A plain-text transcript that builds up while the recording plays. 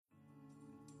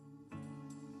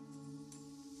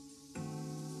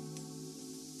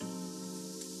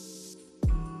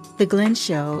The Glenn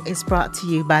Show is brought to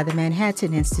you by the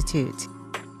Manhattan Institute.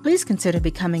 Please consider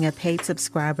becoming a paid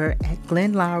subscriber at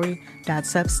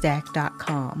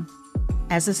glennlowry.substack.com.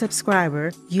 As a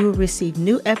subscriber, you will receive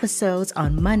new episodes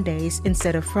on Mondays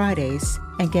instead of Fridays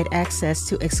and get access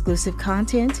to exclusive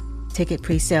content, ticket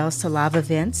pre-sales to live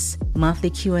events,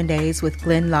 monthly Q&As with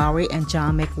Glenn Lowry and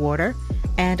John McWhorter,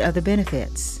 and other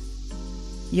benefits.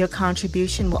 Your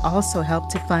contribution will also help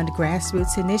to fund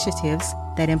grassroots initiatives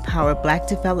that empower Black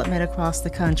development across the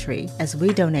country as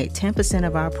we donate 10%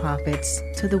 of our profits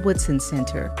to the Woodson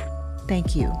Center.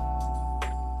 Thank you.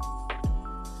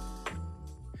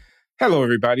 Hello,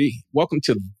 everybody. Welcome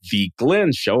to The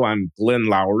Glenn Show. I'm Glenn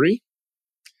Lowry.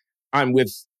 I'm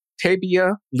with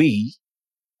Tabia Lee,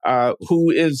 who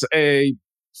is a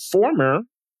former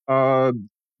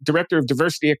Director of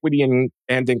Diversity, Equity,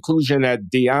 and Inclusion at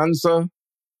De Anza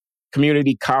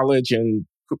Community College in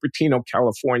Cupertino,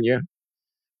 California,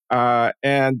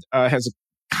 and has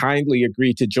kindly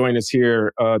agreed to join us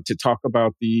here to talk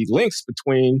about the links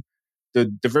between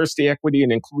the diversity, equity,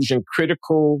 and inclusion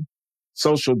critical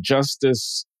social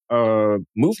justice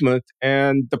movement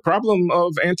and the problem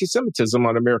of anti-Semitism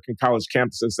on American college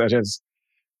campuses that has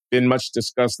been much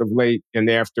discussed of late in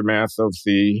the aftermath of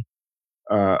the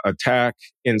attack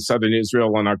in southern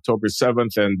Israel on October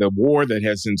 7th and the war that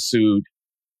has ensued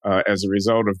as a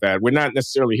result of that. We're not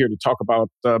necessarily here to talk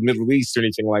about the Middle East or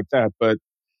anything like that, but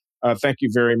thank you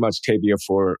very much, Tabia,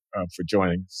 for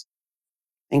joining us.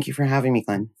 Thank you for having me,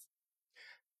 Glenn.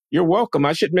 You're welcome.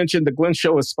 I should mention the Glenn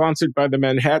Show is sponsored by the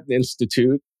Manhattan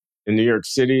Institute in New York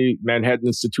City, Manhattan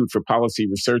Institute for Policy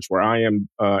Research, where I am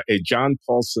a John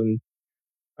Paulson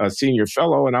Senior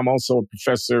Fellow, and I'm also a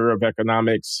professor of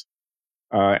economics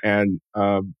and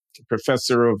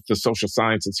professor of the social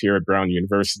sciences here at Brown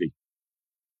University.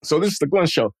 So this is the Glenn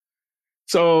Show.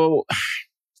 So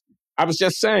I was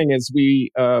just saying, as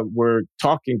we were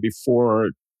talking before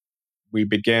we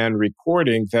began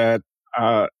recording, that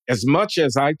as much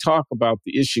as I talk about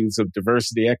the issues of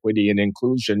diversity, equity, and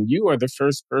inclusion, you are the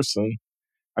first person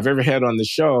I've ever had on the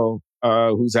show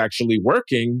who's actually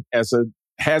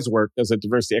has worked as a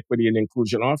diversity, equity, and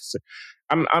inclusion officer.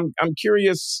 I'm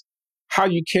curious how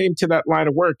you came to that line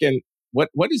of work and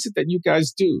what is it that you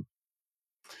guys do?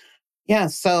 Yeah,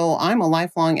 so I'm a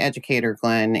lifelong educator,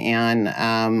 Glenn, and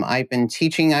I've been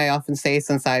teaching, I often say,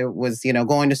 since I was,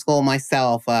 going to school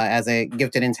myself as a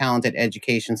gifted and talented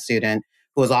education student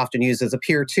who was often used as a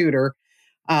peer tutor.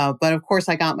 But of course,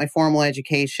 I got my formal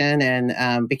education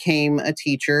and became a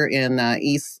teacher in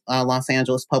East Los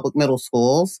Angeles public middle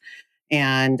schools.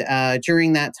 And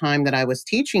during that time that I was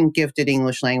teaching gifted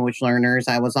English language learners,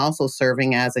 I was also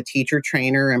serving as a teacher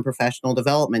trainer and professional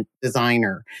development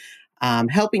designer.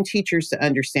 Helping teachers to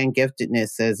understand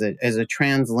giftedness as a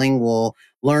translingual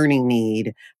learning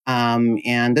need.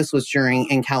 And this was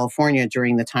in California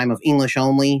during the time of English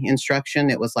only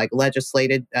instruction. It was like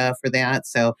legislated for that.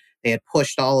 So they had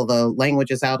pushed all of the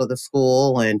languages out of the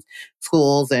schools. And,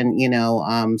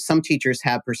 some teachers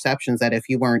had perceptions that if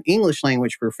you weren't English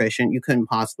language proficient, you couldn't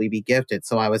possibly be gifted.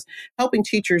 So I was helping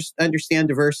teachers understand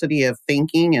diversity of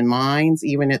thinking and minds,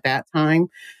 even at that time.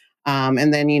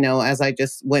 And then, as I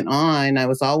just went on, I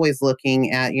was always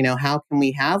looking at, how can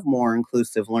we have more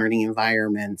inclusive learning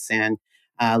environments and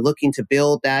looking to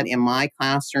build that in my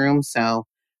classroom. So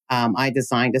I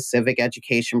designed a civic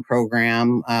education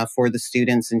program for the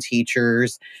students and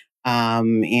teachers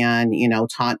and,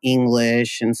 taught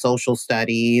English and social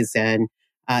studies. And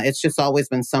it's just always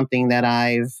been something that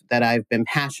I've been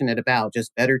passionate about,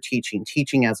 just better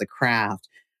teaching as a craft.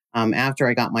 After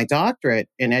I got my doctorate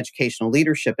in educational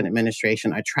leadership and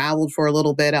administration, I traveled for a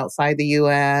little bit outside the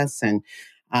U.S. and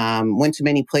went to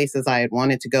many places I had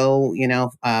wanted to go,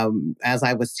 as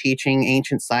I was teaching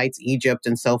ancient sites, Egypt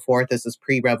and so forth. This is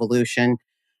pre-revolution.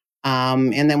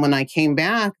 And then when I came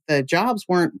back, the jobs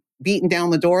weren't beating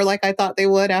down the door like I thought they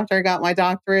would after I got my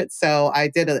doctorate. So I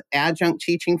did an adjunct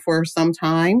teaching for some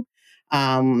time.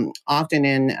 Often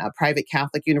in private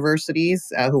Catholic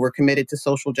universities who were committed to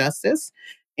social justice.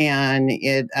 And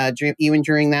even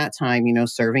during that time,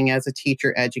 serving as a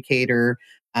teacher educator,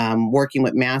 working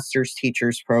with master's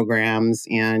teachers programs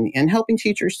and helping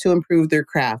teachers to improve their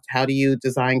craft. How do you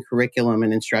design curriculum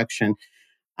and instruction?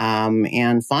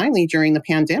 And finally, during the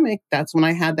pandemic, that's when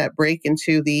I had that break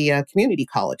into the community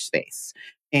college space.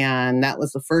 And that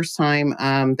was the first time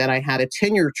that I had a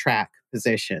tenure track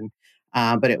position.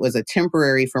 But it was a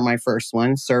temporary for my first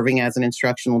one, serving as an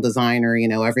instructional designer.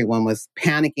 Everyone was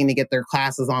panicking to get their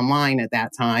classes online at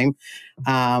that time.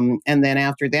 And then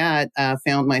after that,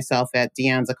 found myself at De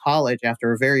Anza College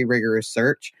after a very rigorous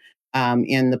search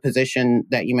in the position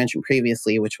that you mentioned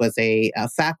previously, which was a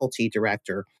faculty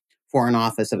director. for an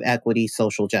Office of Equity,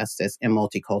 Social Justice, and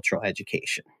Multicultural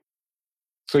Education.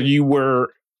 So you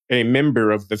were a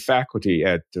member of the faculty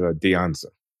at De Anza.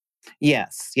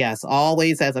 Yes, yes,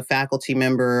 always as a faculty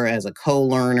member, as a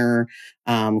co-learner,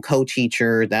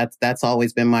 co-teacher. That's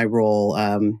always been my role.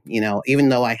 Even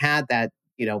though I had that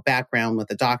background with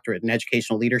a doctorate in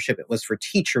educational leadership, it was for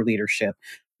teacher leadership.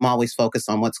 I'm always focused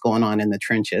on what's going on in the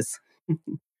trenches.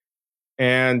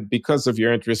 And because of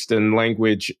your interest in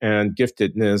language and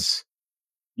giftedness,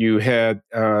 you had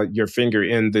your finger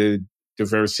in the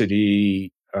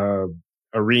diversity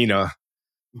arena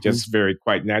just very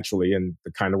quite naturally in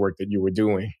the kind of work that you were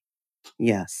doing.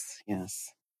 Yes,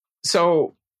 yes.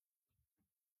 So,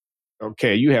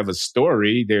 okay, you have a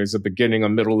story. There's a beginning, a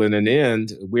middle, and an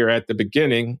end. We're at the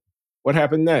beginning. What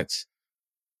happened next?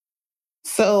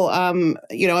 So, I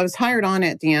was hired on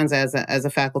at De Anza as a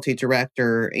faculty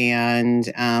director, and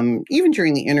even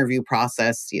during the interview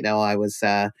process, I was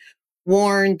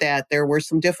warned that there were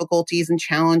some difficulties and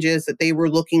challenges that they were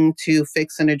looking to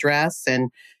fix and address.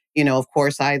 And, of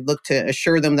course, I looked to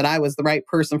assure them that I was the right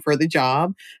person for the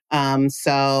job.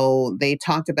 So they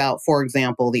talked about, for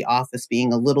example, the office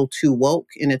being a little too woke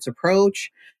in its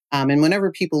approach. And whenever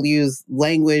people use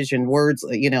language and words,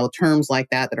 terms like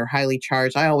that are highly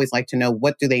charged, I always like to know,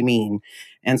 what do they mean?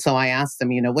 And so I asked them,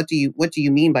 what do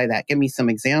you mean by that? Give me some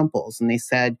examples. And they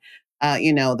said,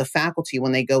 the faculty,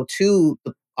 when they go to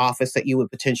the office that you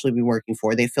would potentially be working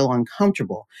for, they feel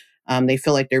uncomfortable. They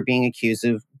feel like they're being accused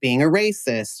of being a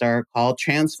racist or called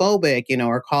transphobic,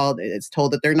 or it's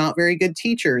told that they're not very good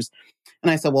teachers. And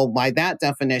I said, well, by that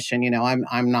definition,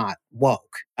 I'm not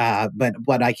woke,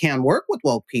 but I can work with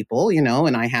woke people,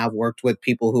 and I have worked with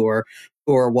people who are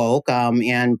woke,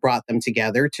 and brought them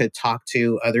together to talk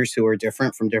to others who are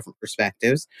different from different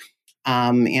perspectives.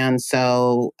 And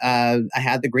so I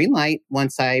had the green light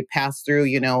once I passed through,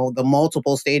 the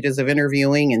multiple stages of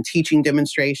interviewing and teaching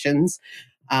demonstrations.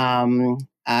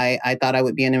 I thought I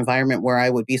would be in an environment where I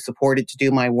would be supported to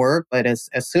do my work. But as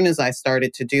soon as I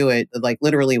started to do it, like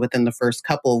literally within the first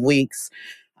couple of weeks,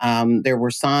 there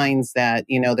were signs that,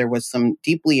 there was some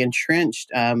deeply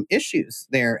entrenched issues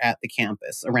there at the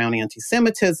campus around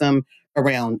anti-Semitism,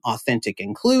 around authentic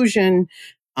inclusion,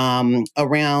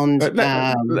 around.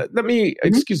 Let me,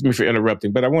 excuse me for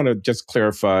interrupting, but I want to just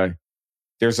clarify.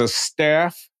 There's a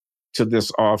staff to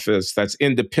this office that's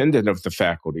independent of the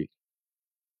faculty.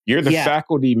 You're the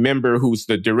faculty member who's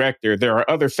the director. There are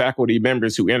other faculty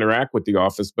members who interact with the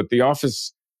office, but the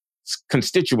office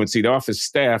constituency, the office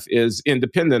staff, is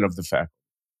independent of the faculty.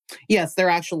 Yes,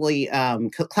 they're actually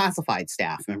classified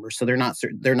staff members, so they're not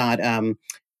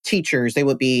teachers. They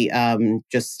would be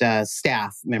just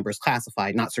staff members,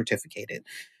 classified, not certificated,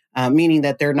 meaning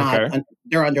that they're not. Okay.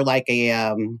 They're under like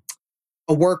a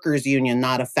workers' union,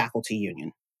 not a faculty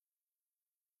union.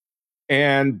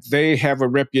 And they have a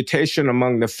reputation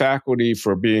among the faculty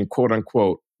for being, quote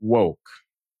unquote, woke.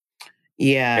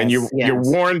 Yes. And you're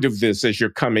warned of this as you're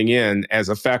coming in as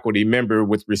a faculty member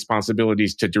with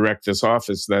responsibilities to direct this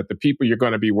office, that the people you're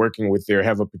going to be working with there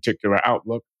have a particular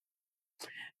outlook,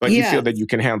 but you feel that you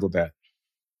can handle that.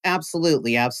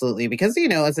 Absolutely, absolutely. Because,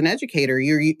 as an educator,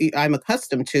 I'm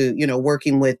accustomed to,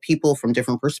 working with people from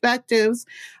different perspectives.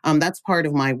 That's part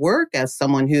of my work as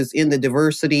someone who's in the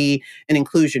diversity and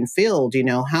inclusion field.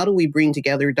 How do we bring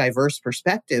together diverse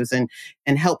perspectives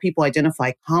and help people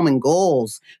identify common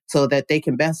goals so that they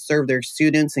can best serve their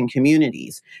students and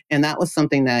communities? And that was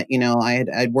something that,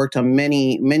 I'd worked on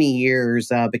many, many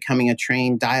years, becoming a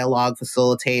trained dialogue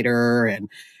facilitator. And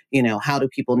how do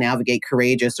people navigate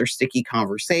courageous or sticky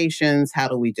conversations? How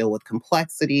do we deal with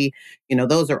complexity?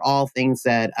 Those are all things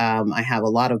that I have a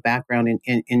lot of background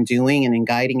in doing and in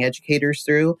guiding educators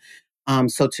through.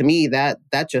 So to me, that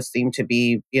just seemed to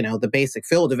be, the basic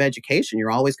field of education.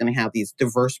 You're always going to have these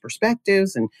diverse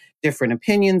perspectives and different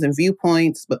opinions and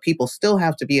viewpoints, but people still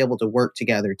have to be able to work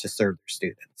together to serve their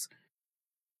students.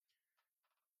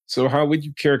 So how would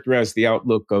you characterize the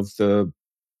outlook of the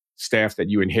staff that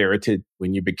you inherited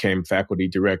when you became faculty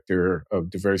director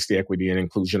of Diversity, Equity, and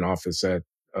Inclusion Office at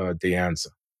De Anza?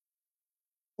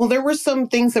 Well, there were some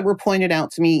things that were pointed out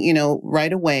to me,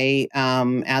 right away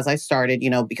as I started,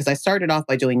 because I started off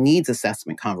by doing needs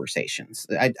assessment conversations.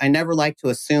 I never like to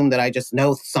assume that I just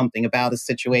know something about a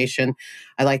situation.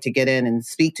 I like to get in and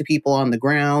speak to people on the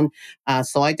ground.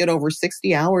 So I did over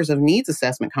 60 hours of needs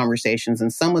assessment conversations.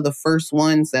 And some of the first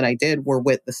ones that I did were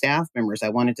with the staff members. I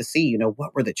wanted to see,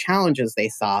 what were the challenges they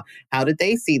saw? How did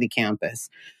they see the campus?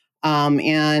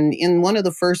 And in one of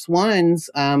the first ones,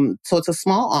 so it's a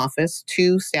small office,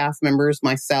 2 staff members,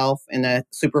 myself, and a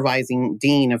supervising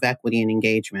dean of equity and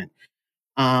engagement.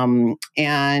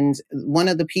 And one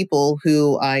of the people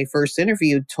who I first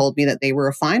interviewed told me that they were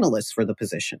a finalist for the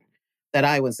position that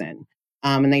I was in.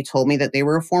 And they told me that they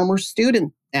were a former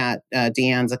student at De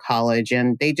Anza College,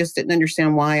 and they just didn't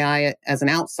understand why I, as an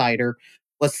outsider,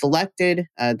 was selected.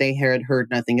 They had heard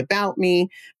nothing about me.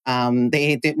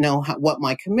 They didn't know what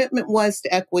my commitment was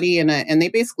to equity. And they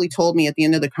basically told me at the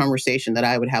end of the conversation that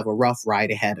I would have a rough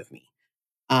ride ahead of me.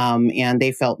 And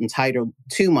they felt entitled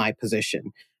to my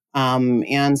position.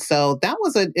 And so that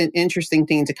was an interesting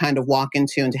thing to kind of walk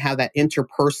into and to have that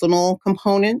interpersonal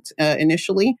component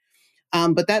initially.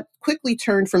 But that quickly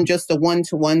turned from just a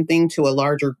one-to-one thing to a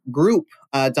larger group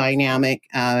dynamic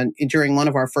during one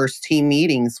of our first team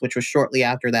meetings, which was shortly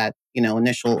after that,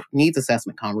 initial needs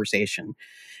assessment conversation.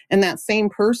 And that same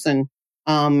person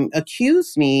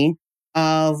accused me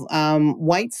of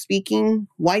white speaking,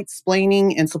 white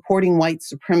splaining, and supporting white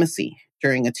supremacy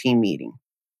during a team meeting.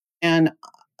 And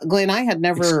Glenn, I had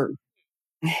never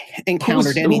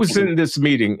encountered anything. Who was in this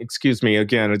meeting? Excuse me,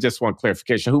 again, I just want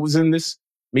clarification. Who was in this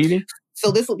meeting? So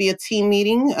this will be a team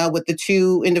meeting with the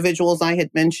two individuals I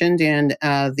had mentioned, and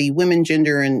the Women,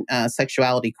 Gender, and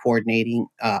Sexuality Coordinating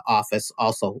Office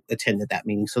also attended that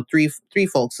meeting. So three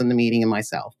folks in the meeting and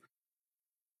myself.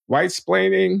 White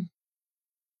splaining,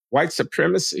 white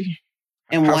supremacy,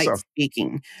 and white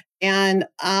speaking. And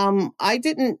I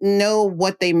didn't know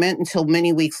what they meant until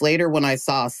many weeks later when I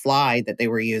saw a slide that they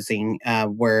were using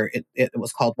where it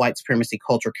was called White Supremacy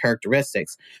Culture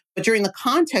Characteristics. But during the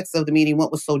context of the meeting,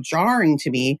 what was so jarring to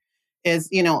me is,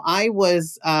 I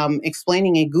was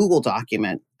explaining a Google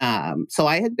document. So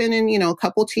I had been in, a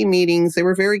couple team meetings. They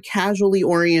were very casually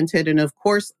oriented. And of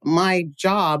course, my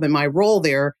job and my role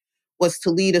there was to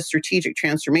lead a strategic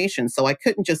transformation. So I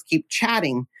couldn't just keep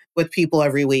chatting with people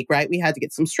every week, right? We had to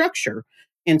get some structure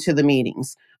into the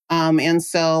meetings. And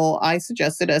so I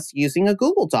suggested us using a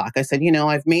Google Doc. I said,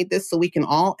 I've made this so we can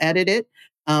all edit it.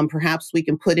 Perhaps we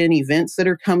can put in events that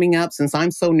are coming up. Since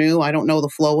I'm so new, I don't know the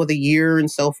flow of the year and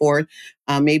so forth.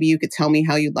 Maybe you could tell me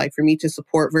how you'd like for me to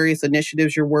support various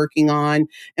initiatives you're working on.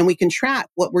 And we can track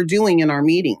what we're doing in our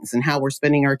meetings and how we're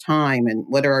spending our time and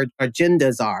what our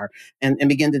agendas are and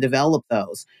begin to develop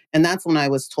those. And that's when I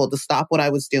was told to stop what I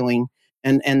was doing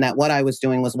and that what I was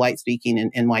doing was white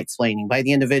speaking and white splaining by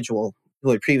the individual who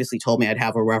had previously told me I'd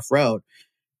have a rough road.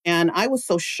 And I was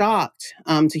so shocked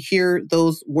to hear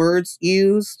those words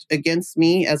used against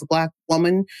me as a Black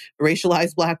woman, a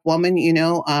racialized Black woman.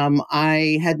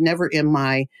 I had never in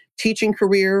my teaching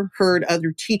career heard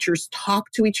other teachers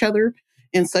talk to each other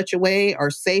in such a way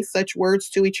or say such words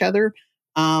to each other.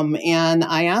 And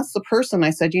I asked the person,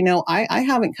 I said, I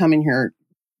haven't come in here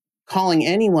calling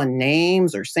anyone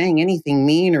names or saying anything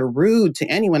mean or rude to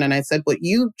anyone. And I said, what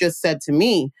you just said to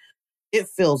me, it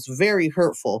feels very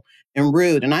hurtful and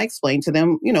rude. And I explained to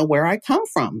them, where I come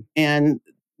from and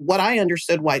what I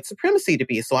understood white supremacy to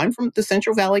be. So I'm from the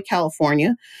Central Valley,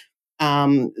 California,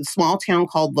 small town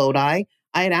called Lodi.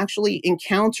 I had actually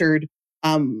encountered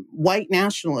white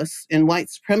nationalists and white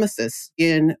supremacists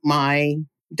in my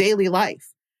daily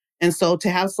life. And so to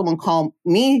have someone call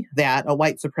me that, a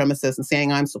white supremacist, and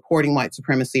saying I'm supporting white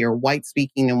supremacy or white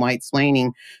speaking and white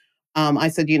splaining, I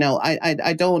said,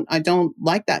 I don't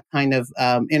like that kind of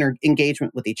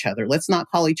engagement with each other. Let's not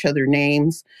call each other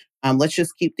names. Let's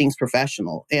just keep things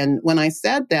professional. And when I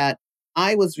said that,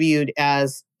 I was viewed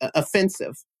as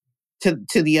offensive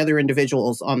to the other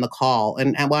individuals on the call.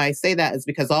 And why I say that is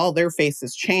because all their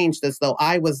faces changed as though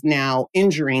I was now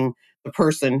injuring the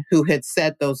person who had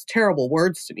said those terrible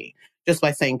words to me just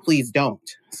by saying, please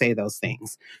don't say those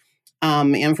things.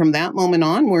 And from that moment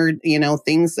onward,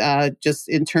 things just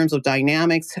in terms of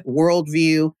dynamics,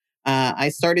 worldview, I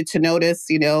started to notice,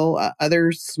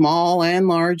 other small and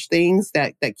large things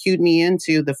that cued me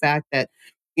into the fact that,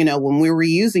 when we were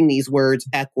using these words,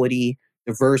 equity,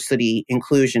 diversity,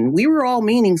 inclusion, we were all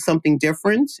meaning something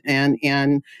different.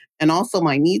 And also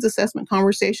my needs assessment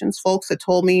conversations, folks had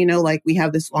told me, we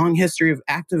have this long history of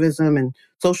activism and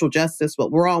social justice,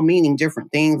 but we're all meaning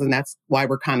different things. And that's why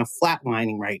we're kind of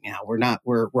flatlining right now.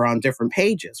 We're on different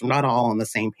pages. We're not all on the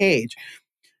same page.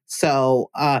 So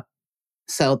that's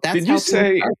Did you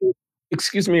say,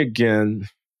 excuse me again,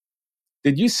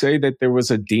 did you say that there was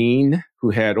a dean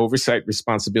who had oversight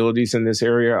responsibilities in this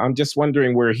area? I'm just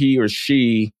wondering where he or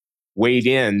she weighed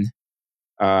in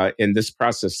this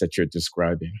process that you're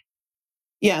describing.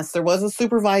 Yes, there was a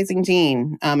supervising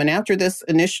dean. And after this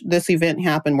event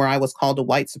happened where I was called a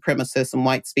white supremacist and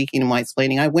white speaking and white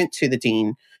splaining, I went to the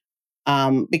dean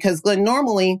because, Glenn,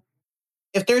 normally,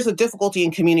 if there's a difficulty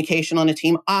in communication on a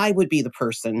team, I would be the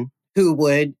person who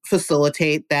would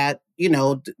facilitate that,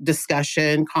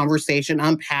 discussion, conversation,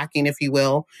 unpacking, if you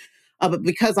will. But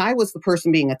because I was the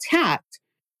person being attacked,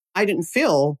 I didn't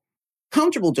feel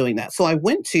comfortable doing that. So I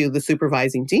went to the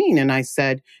supervising dean and I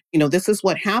said, this is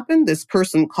what happened. This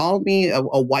person called me a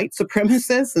white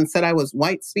supremacist and said I was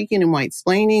white speaking and white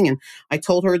splaining. And I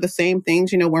told her the same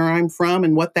things, where I'm from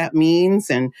and what that means.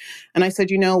 And I said,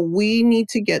 we need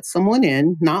to get someone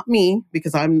in, not me,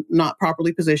 because I'm not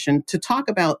properly positioned, to talk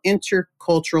about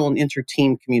intercultural and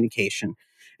inter-team communication.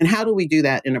 And how do we do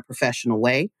that in a professional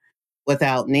way,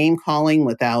 without name calling,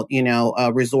 without,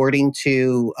 resorting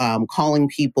to calling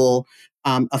people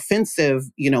offensive,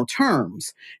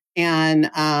 terms.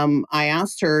 And I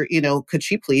asked her, could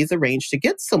she please arrange to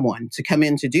get someone to come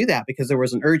in to do that, because there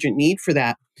was an urgent need for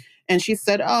that. And she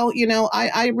said, oh,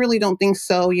 I really don't think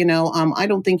so. I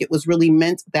don't think it was really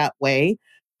meant that way.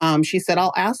 She said,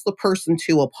 I'll ask the person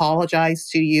to apologize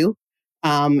to you.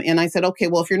 And I said, okay,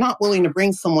 well, if you're not willing to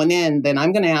bring someone in, then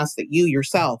I'm going to ask that you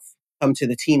yourself come to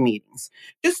the team meetings,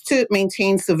 just to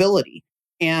maintain civility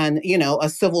and, a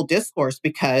civil discourse,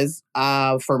 because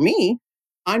for me,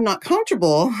 I'm not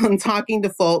comfortable talking to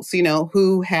folks,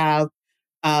 who have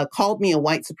called me a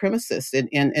white supremacist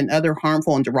and other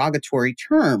harmful and derogatory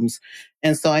terms.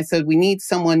 And so I said, we need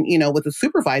someone, with a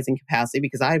supervising capacity,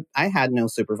 because I had no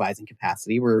supervising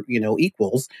capacity. We're,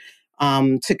 equals,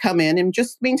 to come in and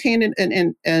just maintain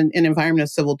an environment of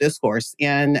civil discourse.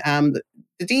 And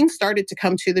the dean started to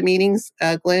come to the meetings,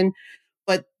 Glenn,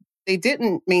 but they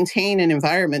didn't maintain an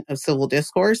environment of civil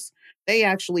discourse. They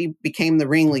actually became the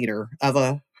ringleader of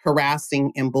a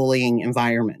harassing and bullying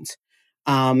environment.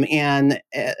 And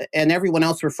everyone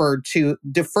else deferred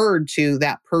to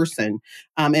that person.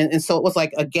 And so it was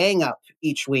like a gang up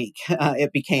each week.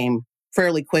 It became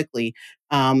fairly quickly,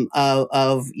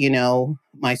 of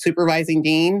my supervising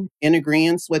dean in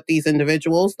agreement with these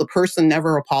individuals. The person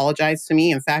never apologized to me.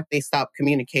 In fact, they stopped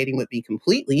communicating with me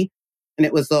completely. And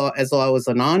it was as though I was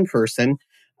a non-person,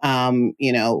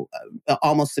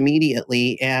 almost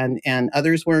immediately. And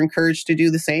others were encouraged to do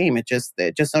the same. It just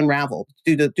unraveled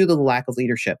due to the lack of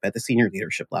leadership at the senior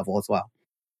leadership level as well.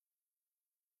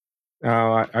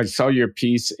 I saw your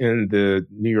piece in the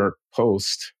New York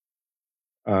Post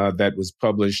that was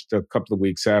published a couple of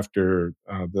weeks after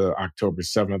the October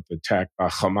 7th attack by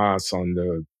Hamas on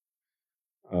the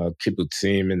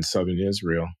kibbutzim in southern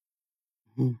Israel,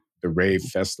 the rave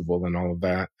festival and all of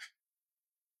that.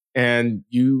 And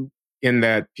you, in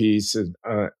that piece,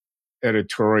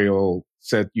 editorial,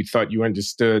 said you thought you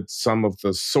understood some of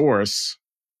the source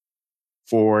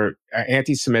for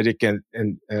anti-Semitic and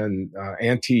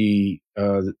anti-Israel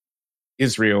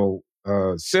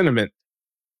sentiment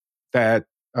that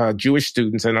Jewish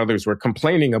students and others were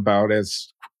complaining about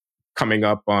as coming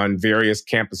up on various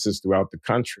campuses throughout the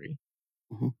country.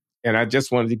 Mm-hmm. And I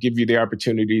just wanted to give you the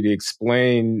opportunity to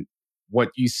explain what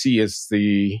you see as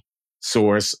the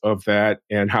source of that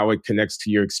and how it connects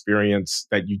to your experience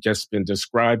that you've just been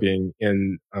describing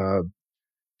in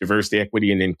diversity,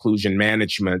 equity, and inclusion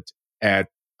management at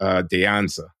De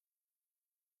Anza.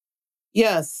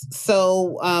 Yes.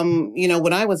 So,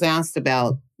 when I was asked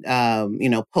about,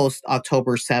 post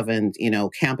October 7th,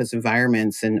 campus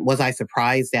environments, and was I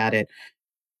surprised at it?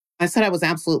 I said I was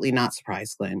absolutely not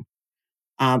surprised, Glenn.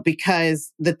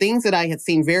 Because the things that I had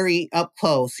seen very up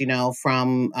close,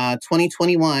 from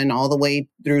 2021 all the way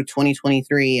through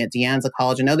 2023 at De Anza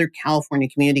College and other California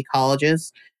community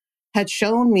colleges, had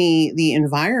shown me the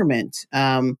environment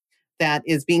that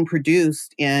is being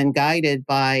produced and guided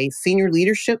by senior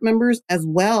leadership members as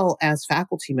well as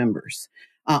faculty members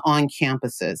on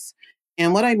campuses.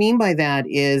 And what I mean by that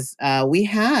is we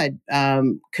had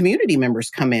community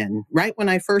members come in right when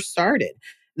I first started.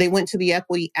 They went to the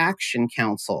Equity Action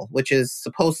Council, which is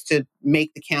supposed to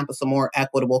make the campus a more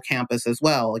equitable campus as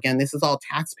well. Again, this is all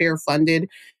taxpayer funded,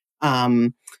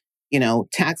 taxpayer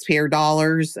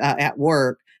dollars at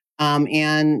work.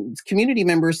 And community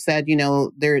members said,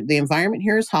 the environment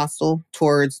here is hostile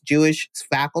towards Jewish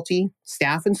faculty,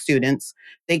 staff, and students.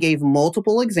 They gave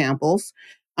multiple examples,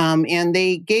 and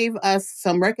they gave us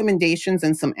some recommendations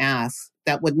and some asks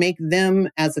that would make them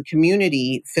as a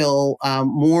community feel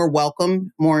more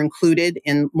welcome, more included,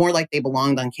 and more like they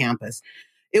belonged on campus.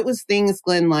 It was things,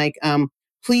 Glenn, like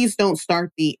please don't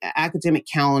start the academic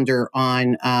calendar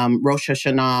on Rosh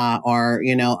Hashanah or,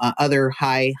 other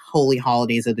high holy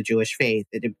holidays of the Jewish faith.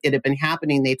 It had been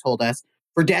happening, they told us,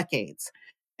 for decades.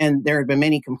 And there had been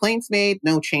many complaints made,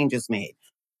 no changes made.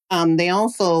 They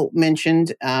also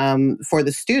mentioned for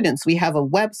the students, we have a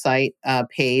website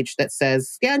page that says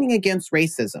Standing Against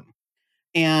Racism.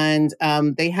 And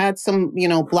they had some,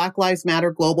 Black Lives Matter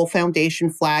Global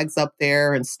Foundation flags up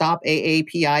there and Stop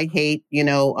AAPI Hate,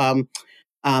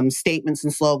 statements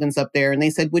and slogans up there. And they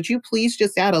said, would you please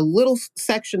just add a little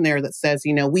section there that says,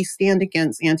 we stand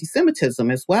against anti-Semitism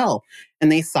as well.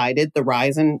 And they cited the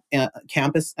rise in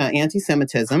campus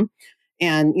anti-Semitism.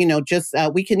 And,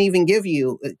 we can even give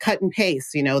you cut and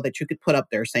paste, that you could put up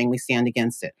there saying we stand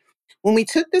against it. When we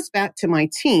took this back to my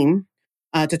team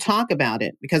to talk about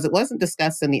it, because it wasn't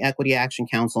discussed in the Equity Action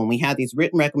Council, and we had these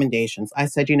written recommendations, I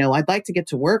said, I'd like to get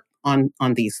to work on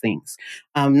these things.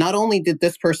 Not only did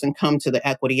this person come to the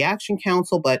Equity Action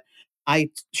Council, but I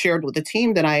shared with the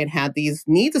team that I had these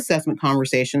needs assessment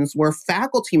conversations where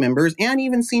faculty members and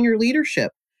even senior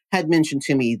leadership had mentioned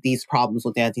to me these problems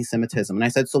with anti-Semitism. And I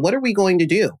said, so what are we going to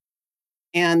do?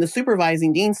 And the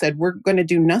supervising dean said, we're going to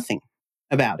do nothing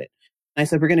about it. And I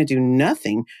said, we're going to do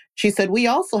nothing. She said, we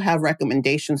also have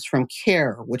recommendations from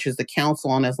CARE, which is the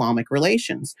Council on Islamic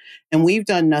Relations. And we've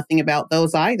done nothing about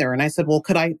those either. And I said, well,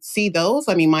 could I see those?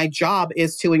 I mean, my job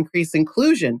is to increase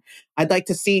inclusion. I'd like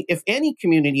to see if any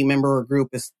community member or group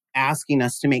is asking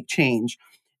us to make change.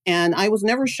 And I was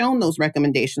never shown those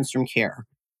recommendations from CARE.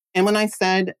 And when I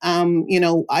said,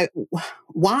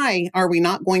 why are we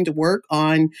not going to work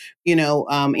on,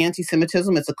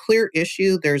 anti-Semitism? It's a clear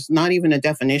issue. There's not even a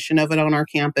definition of it on our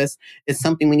campus. It's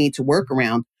something we need to work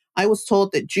around. I was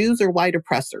told that Jews are white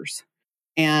oppressors.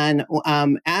 And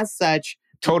as such...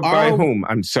 Told by whom?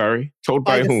 I'm sorry. Told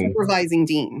by whom? The supervising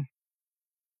dean.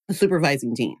 The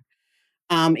supervising dean.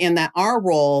 And that our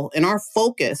role and our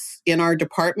focus in our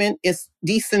department is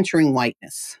decentering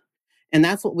whiteness. And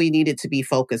that's what we needed to be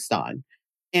focused on.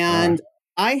 And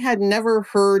I had never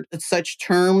heard such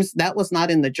terms. That was not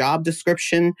in the job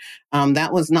description.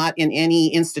 That was not in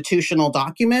any institutional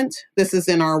document. This is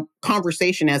in our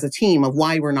conversation as a team of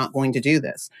why we're not going to do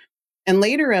this. And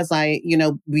later, as I,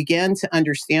 began to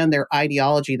understand their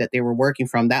ideology that they were working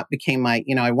from, that became my,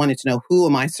 I wanted to know, who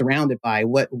am I surrounded by?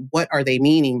 What are they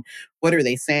meaning? What are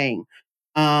they saying?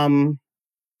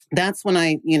 That's when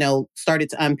I, started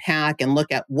to unpack and look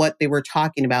at what they were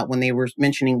talking about when they were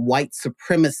mentioning white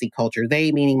supremacy culture,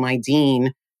 they meaning my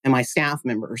dean and my staff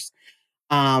members.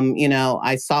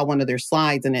 I saw one of their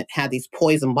slides and it had these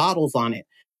poison bottles on it.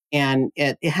 And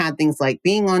it had things like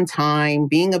being on time,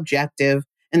 being objective,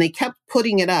 and they kept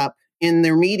putting it up in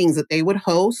their meetings that they would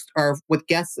host or with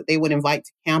guests that they would invite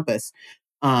to campus.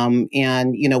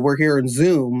 We're here in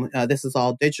Zoom. This is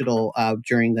all digital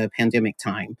during the pandemic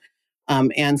time.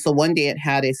 And so one day it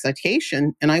had a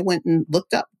citation and I went and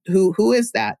looked up who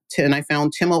is that? And I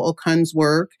found Timo Okun's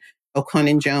work, Okun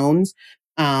and Jones.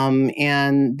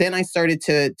 And then I started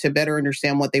to better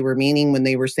understand what they were meaning when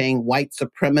they were saying white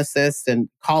supremacists and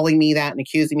calling me that and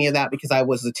accusing me of that because I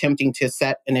was attempting to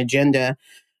set an agenda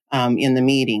in the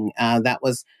meeting that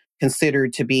was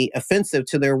considered to be offensive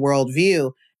to their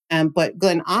worldview. But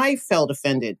Glenn, I felt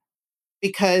offended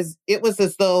because it was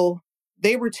as though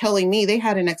they were telling me they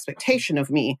had an expectation of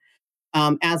me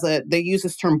they use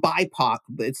this term BIPOC,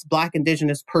 it's Black,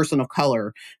 Indigenous, Person of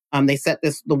Color. They set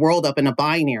the world up in a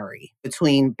binary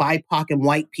between BIPOC and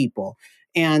white people.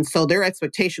 And so their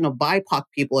expectation of BIPOC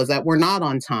people is that we're not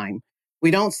on time.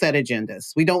 We don't set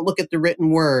agendas. We don't look at the written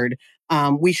word.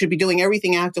 We should be doing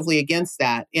everything actively against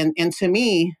that. And to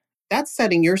me, that's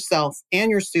setting yourself and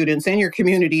your students and your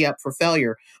community up for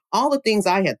failure. All the things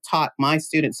I had taught my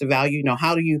students to value,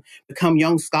 how do you become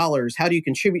young scholars? How do you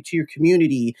contribute to your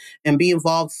community and be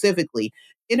involved civically?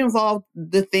 It involved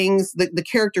the things, the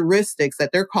characteristics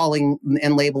that they're calling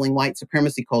and labeling white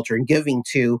supremacy culture and giving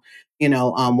to,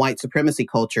 white supremacy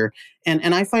culture.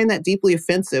 And I find that deeply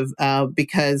offensive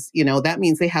because, that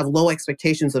means they have low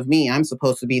expectations of me. I'm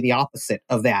supposed to be the opposite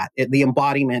of that, the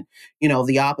embodiment,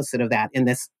 the opposite of that in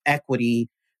this equity,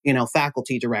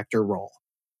 faculty director role.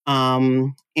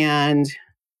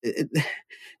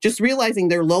 Just realizing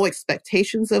their low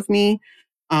expectations of me,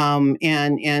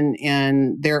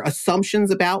 and their assumptions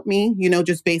about me,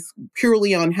 just based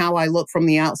purely on how I look from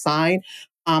the outside.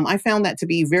 I found that to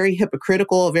be very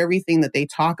hypocritical of everything that they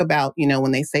talk about,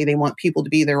 when they say they want people to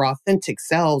be their authentic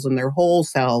selves and their whole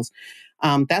selves.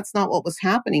 That's not what was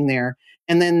happening there.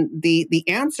 And then the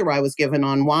answer I was given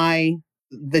on why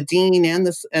the dean and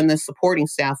the supporting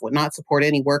staff would not support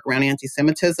any work around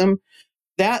anti-Semitism,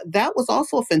 that was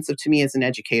also offensive to me as an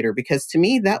educator, because to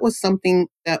me, that was something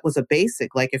that was a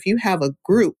basic. Like if you have a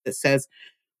group that says,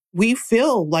 we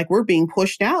feel like we're being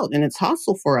pushed out and it's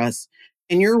hostile for us,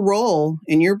 and your role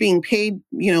and you're being paid,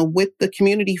 with the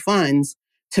community funds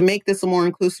to make this a more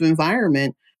inclusive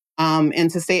environment, And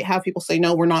to have people say,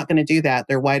 no, we're not going to do that.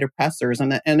 They're white oppressors.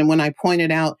 And when I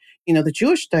pointed out, the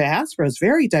Jewish diaspora is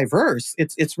very diverse.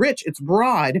 It's rich. It's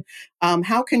broad.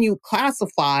 How can you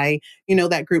classify,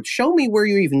 that group? Show me where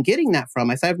you're even getting that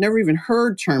from. I said, I've never even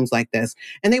heard terms like this.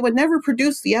 And they would never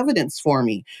produce the evidence for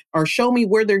me or show me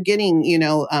where they're getting,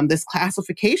 this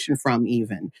classification from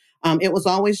even. It was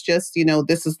always just,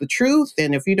 this is the truth.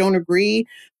 And if you don't agree,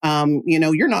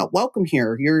 you're not welcome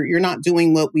here. You're not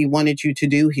doing what we wanted you to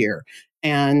do here.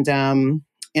 And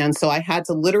so I had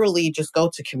to literally just go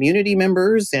to community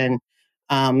members and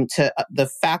to the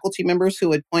faculty members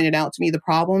who had pointed out to me the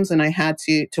problems. And I had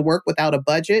to work without a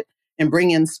budget and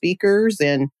bring in speakers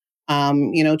and,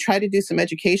 try to do some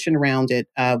education around it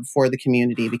for the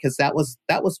community, because that was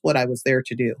what I was there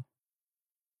to do.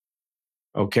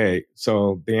 Okay,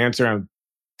 so the answer I'm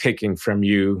taking from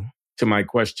you to my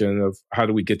question of how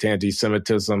do we get to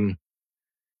anti-Semitism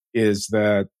is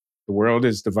that the world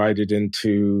is divided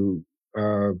into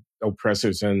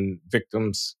oppressors and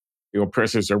victims. The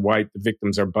oppressors are white, the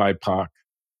victims are BIPOC.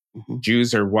 Mm-hmm.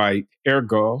 Jews are white,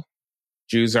 ergo,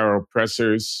 Jews are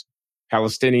oppressors.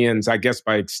 Palestinians, I guess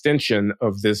by extension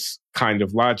of this kind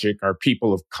of logic, are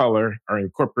people of color, are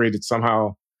incorporated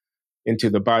somehow into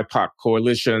the BIPOC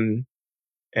coalition.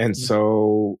 And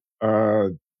so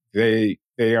they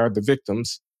are the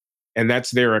victims, and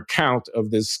that's their account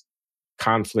of this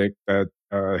conflict that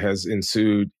has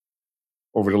ensued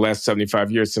over the last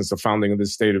 75 years since the founding of the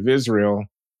State of Israel.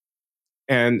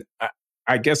 And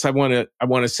I guess I want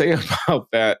to say about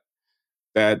that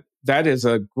is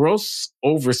a gross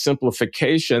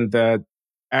oversimplification that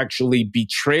actually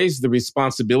betrays the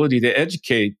responsibility to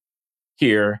educate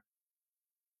here,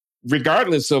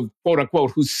 regardless of quote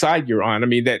unquote whose side you're on. I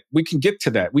mean, that we can get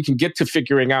to that. We can get to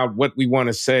figuring out what we want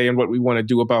to say and what we want to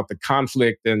do about the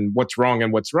conflict and what's wrong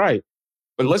and what's right.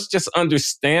 But let's just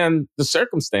understand the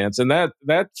circumstance. And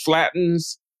that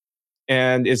flattens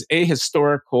and is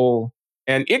ahistorical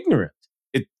and ignorant,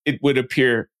 it would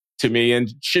appear to me,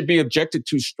 and should be objected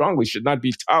to strongly, should not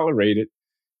be tolerated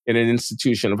in an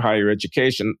institution of higher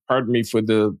education. Pardon me for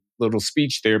the little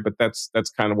speech there, but that's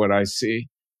kind of what I see.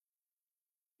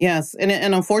 Yes. And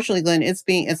unfortunately, Glenn,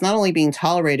 it's not only being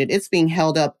tolerated, it's being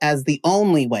held up as the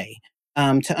only way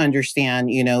to understand,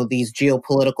 these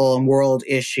geopolitical and world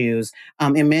issues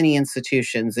in many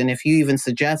institutions. And if you even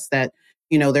suggest that,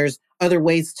 there's other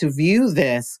ways to view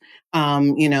this,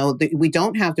 we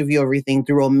don't have to view everything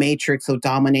through a matrix of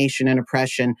domination and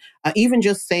oppression. Even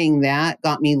just saying that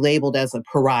got me labeled as a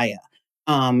pariah.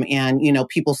 And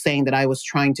people saying that I was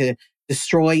trying to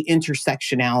destroy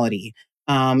intersectionality.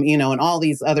 And all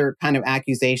these other kind of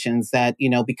accusations that,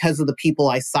 because of the people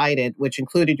I cited, which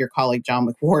included your colleague, John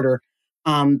McWhorter,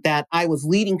 that I was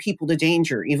leading people to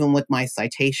danger, even with my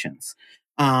citations,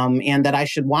 and that I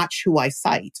should watch who I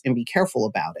cite and be careful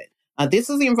about it.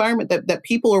 This is the environment that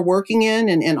people are working in,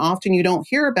 and often you don't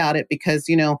hear about it because,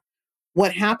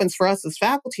 what happens for us as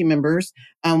faculty members,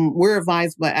 we're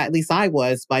advised, by, at least I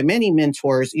was, by many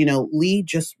mentors, Lee,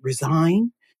 just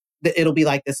resign. It'll be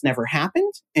like this never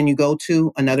happened, and you go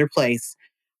to another place.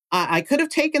 I could have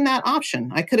taken that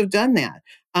option. I could have done that.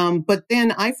 But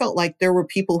then I felt like there were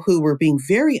people who were being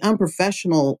very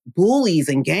unprofessional bullies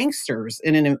and gangsters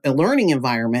in a learning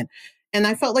environment. And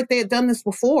I felt like they had done this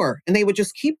before and they would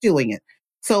just keep doing it.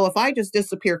 So if I just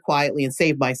disappear quietly and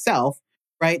save myself,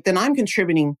 right, then I'm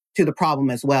contributing to the problem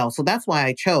as well. So that's why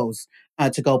I chose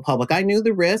to go public. I knew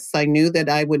the risks. I knew that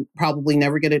I would probably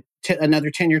never get another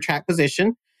tenure track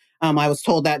position. I was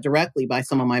told that directly by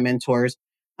some of my mentors.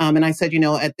 And I said,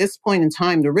 at this point in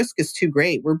time, the risk is too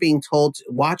great. We're being told to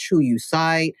watch who you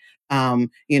cite.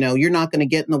 You're not going to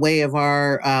get in the way of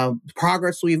our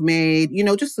progress we've made.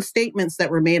 Just the statements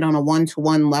that were made on a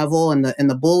one-to-one level and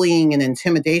the bullying and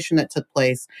intimidation that took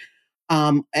place.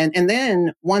 And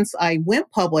then once I went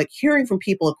public, hearing from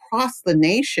people across the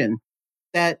nation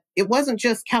that it wasn't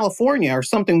just California or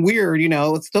something weird.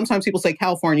 Sometimes people say,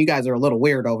 California, you guys are a little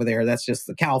weird over there. That's just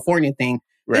the California thing.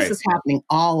 Right. This is happening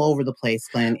all over the place,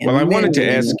 Glenn. Well, I wanted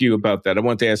to ask you about that. I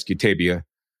want to ask you, Tabia,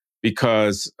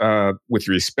 because with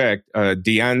respect,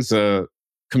 De Anza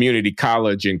Community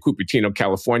College in Cupertino,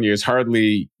 California is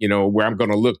hardly, where I'm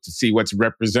going to look to see what's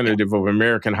representative of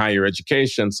American higher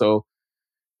education. So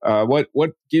what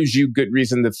gives you good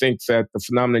reason to think that the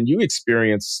phenomenon you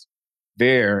experienced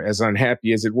there, as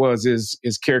unhappy as it was, is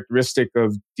characteristic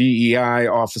of DEI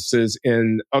offices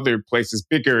in other places,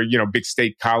 bigger, big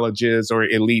state colleges or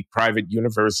elite private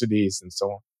universities and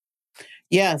so on?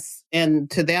 Yes. And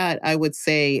to that, I would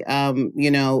say,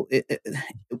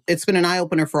 it's been an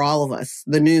eye-opener for all of us,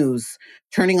 the news,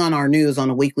 turning on our news on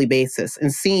a weekly basis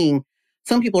and seeing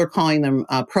Some people are calling them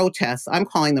protests. I'm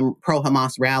calling them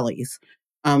pro-Hamas rallies.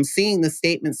 Seeing the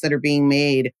statements that are being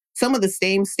made, some of the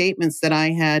same statements that I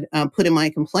had put in my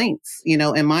complaints,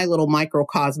 in my little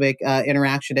microcosmic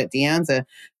interaction at De Anza,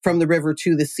 from the river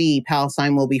to the sea,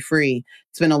 Palestine will be free.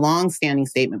 It's been a long-standing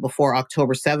statement before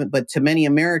October 7th, but to many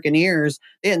American ears,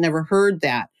 they had never heard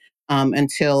that.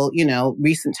 Until,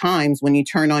 recent times, when you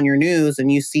turn on your news and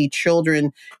you see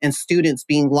children and students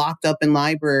being locked up in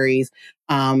libraries,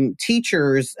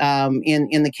 teachers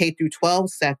in the K through 12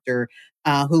 sector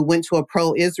who went to a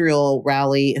pro-Israel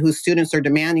rally, whose students are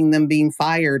demanding them being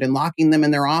fired and locking them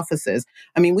in their offices.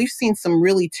 I mean, we've seen some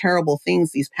really terrible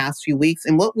things these past few weeks.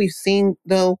 And what we've seen,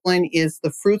 though, Glenn, is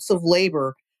the fruits of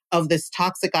labor of this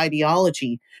toxic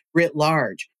ideology writ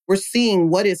large. We're seeing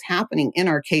what is happening in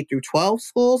our K through 12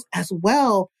 schools as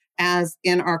well as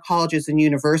in our colleges and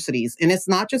universities. And it's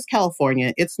not just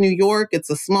California, it's New York, it's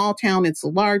a small town, it's a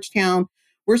large town.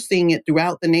 We're seeing it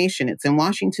throughout the nation. It's in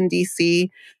Washington,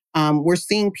 D.C. We're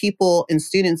seeing people and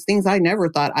students, things I never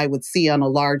thought I would see on a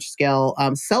large scale,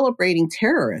 celebrating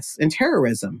terrorists and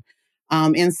terrorism.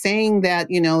 And saying that,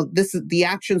 the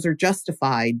actions are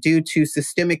justified due to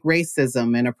systemic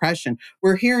racism and oppression.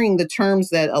 We're hearing the terms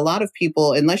that a lot of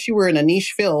people, unless you were in a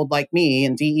niche field like me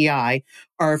in DEI,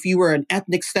 or if you were an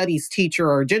ethnic studies teacher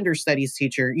or a gender studies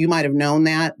teacher, you might have known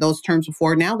those terms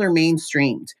before. Now they're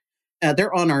mainstreamed.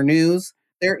 They're on our news.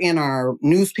 They're in our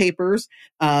newspapers.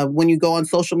 When you go on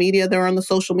social media, they're on the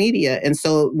social media. And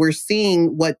so we're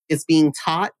seeing what is being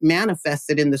taught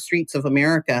manifested in the streets of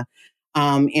America.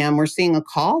 And we're seeing a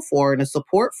call for and a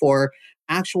support for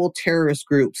actual terrorist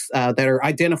groups that are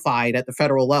identified at the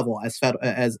federal level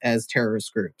as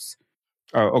terrorist groups.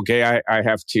 Okay, I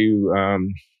have to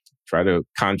try to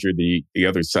conjure the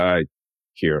other side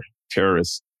here.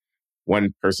 Terrorists.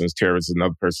 One person's terrorist,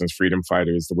 another person's freedom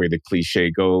fighter is the way the cliche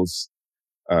goes.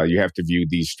 You have to view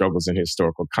these struggles in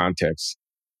historical context.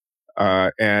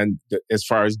 And as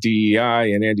far as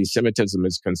DEI and anti-Semitism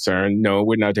is concerned, no,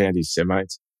 we're not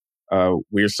anti-Semites.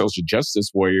 We're social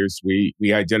justice warriors. We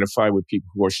identify with people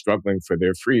who are struggling for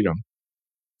their freedom.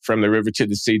 From the river to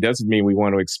the sea doesn't mean we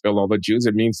want to expel all the Jews.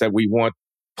 It means that we want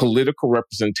political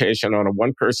representation on a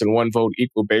one person, one vote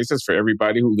equal basis for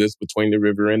everybody who lives between the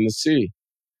river and the sea.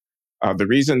 The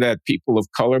reason that people of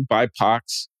color,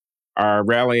 BIPOCs, are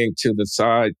rallying to the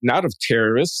side, not of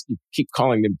terrorists, you keep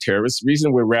calling them terrorists, the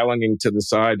reason we're rallying to the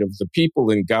side of the people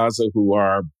in Gaza who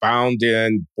are bound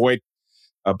in,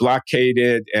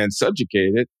 blockaded, and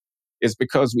subjugated is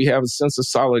because we have a sense of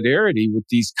solidarity with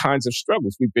these kinds of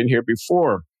struggles. We've been here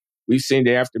before. We've seen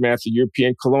the aftermath of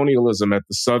European colonialism at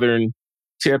the southern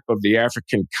tip of the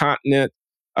African continent,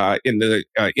 in the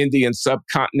Indian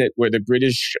subcontinent where the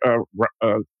British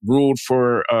ruled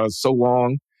for so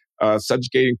long,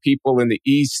 subjugating people in the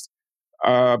East.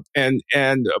 And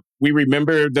we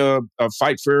remember the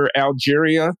fight for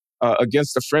Algeria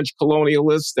against the French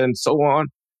colonialists and so on.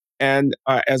 And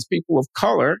as people of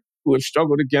color who have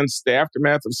struggled against the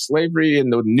aftermath of slavery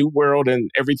and the New World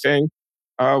and everything,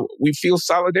 we feel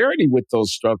solidarity with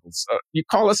those struggles. You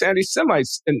call us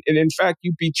anti-Semites, and in fact,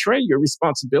 you betray your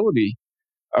responsibility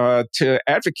to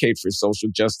advocate for social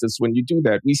justice when you do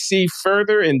that. We see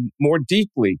further and more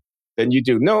deeply than you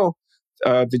do. No,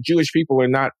 the Jewish people are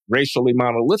not racially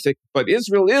monolithic, but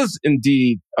Israel is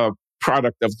indeed a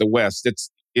product of the West. It's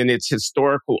in its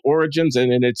historical origins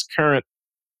and in its current.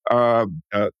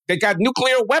 They got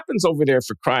nuclear weapons over there,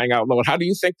 for crying out loud. How do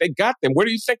you think they got them? Where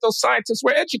do you think those scientists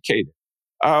were educated?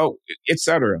 Et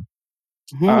cetera.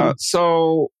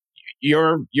 So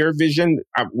your vision,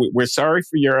 we're sorry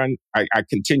for your, I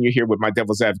continue here with my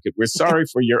devil's advocate. We're sorry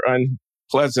for your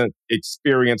unpleasant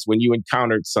experience when you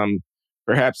encountered some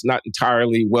perhaps not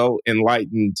entirely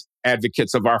well-enlightened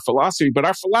advocates of our philosophy, but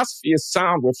our philosophy is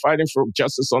sound. We're fighting for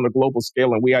justice on a global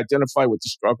scale, and we identify with the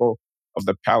struggle of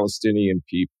the Palestinian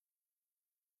people.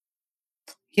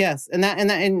 Yes,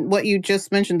 and what you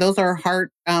just mentioned, those are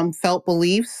heartfelt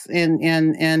beliefs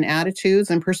and attitudes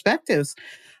and perspectives.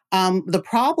 The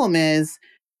problem is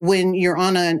when you're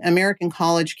on an American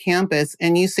college campus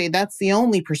and you say that's the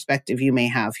only perspective you may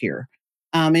have here.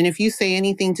 And if you say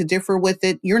anything to differ with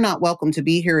it, you're not welcome to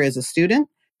be here as a student.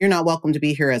 You're not welcome to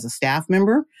be here as a staff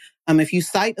member. If you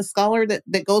cite a scholar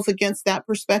that goes against that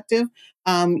perspective,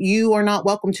 you are not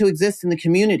welcome to exist in the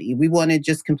community. We want to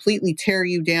just completely tear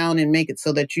you down and make it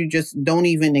so that you just don't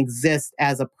even exist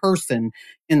as a person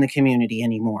in the community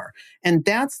anymore. And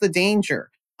that's the danger.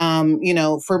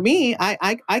 For me,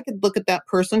 I could look at that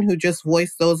person who just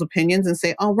voiced those opinions and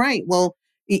say, all right, well,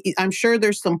 I'm sure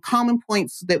there's some common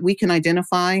points that we can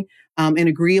identify and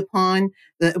agree upon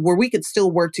where we could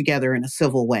still work together in a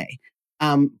civil way.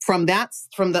 From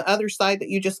the other side that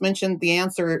you just mentioned, the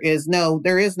answer is no.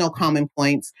 There is no common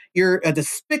points. You're a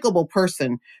despicable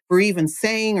person for even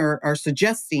saying or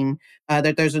suggesting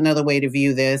that there's another way to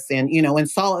view this. And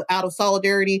out of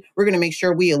solidarity, we're going to make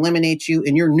sure we eliminate you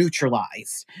and you're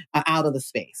neutralized out of the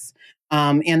space.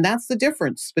 And that's the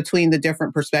difference between the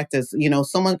different perspectives.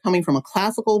 Someone coming from a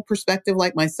classical perspective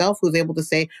like myself, who's able to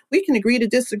say, we can agree to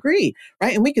disagree,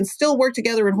 right? And we can still work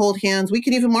together and hold hands. We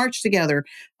can even march together,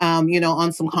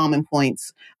 on some common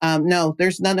points. No,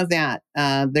 there's none of that.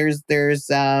 There's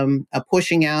a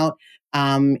pushing out.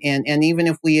 And even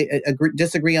if we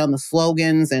disagree on the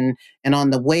slogans and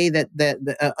on the way that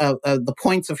the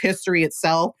points of history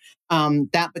itself,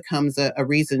 that becomes a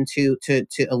reason to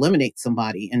eliminate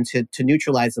somebody and to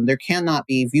neutralize them. There cannot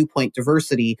be viewpoint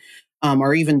diversity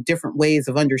or even different ways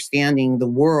of understanding the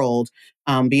world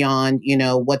beyond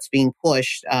what's being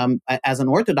pushed as an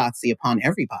orthodoxy upon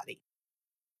everybody.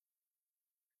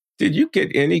 Did you get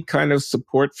any kind of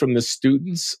support from the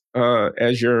students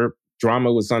as your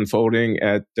drama was unfolding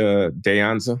at De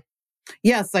Anza?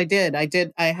 Yes, I did.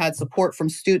 I had support from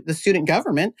the student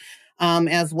government,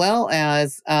 as well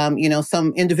as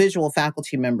some individual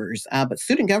faculty members. But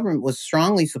student government was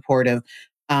strongly supportive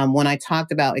when I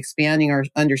talked about expanding our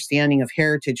understanding of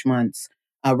heritage months,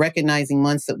 recognizing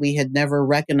months that we had never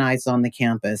recognized on the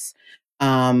campus.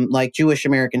 Like Jewish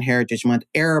American Heritage Month,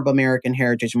 Arab American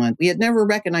Heritage Month. We had never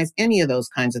recognized any of those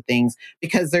kinds of things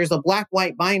because there's a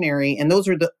black-white binary, and those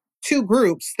are the two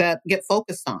groups that get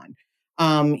focused on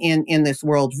in this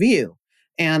worldview.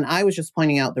 And I was just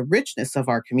pointing out the richness of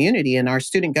our community, and our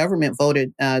student government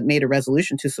made a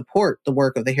resolution to support the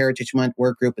work of the Heritage Month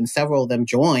work group, and several of them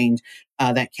joined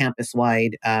that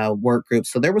campus-wide work group.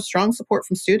 So there was strong support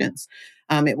from students.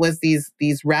 It was these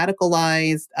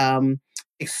radicalized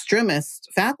extremist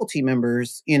faculty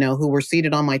members, who were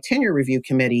seated on my tenure review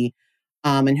committee,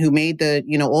 and who made the,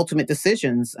 ultimate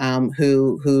decisions,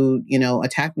 who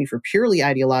attacked me for purely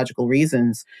ideological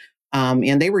reasons.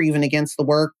 And they were even against the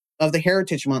work of the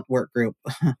Heritage Month work group.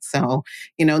 So,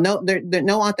 no, there's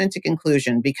no authentic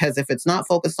inclusion, because if it's not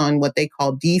focused on what they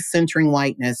call decentering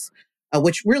whiteness,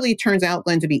 which really turns out,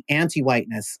 Glenn, to be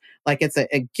anti-whiteness, like it's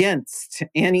against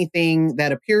anything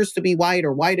that appears to be white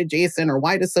or white adjacent or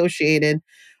white associated.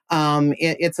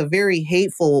 It's a very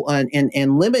hateful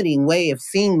and limiting way of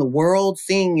seeing the world,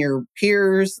 seeing your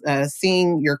peers,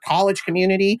 seeing your college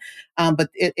community. But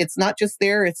it's not just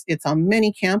there; it's on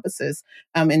many campuses,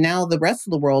 and now the rest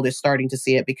of the world is starting to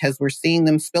see it, because we're seeing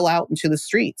them spill out into the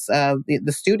streets.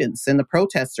 The students and the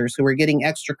protesters who are getting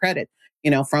extra credit,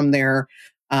 from their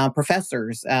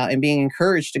professors, and being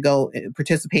encouraged to go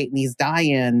participate in these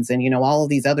die-ins and all of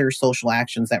these other social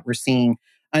actions that we're seeing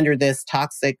under this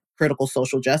toxic critical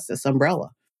social justice umbrella.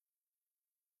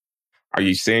 Are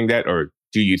you seeing that, or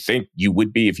do you think you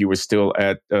would be, if you were still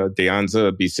at De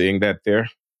Anza, be seeing that there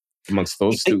amongst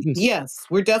those students? Yes,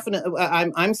 we're definitely.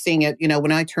 I'm seeing it.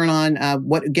 When I turn on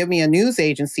give me a news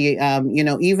agency.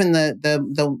 Even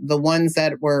the ones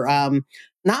that were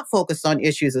not focused on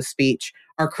issues of speech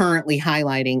are currently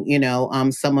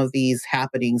highlighting some of these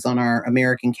happenings on our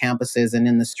American campuses and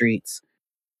in the streets.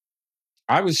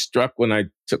 I was struck when I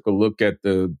took a look at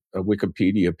the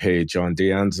Wikipedia page on De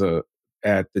Anza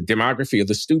at the demography of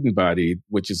the student body,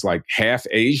 which is like half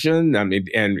Asian. I mean,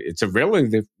 and it's a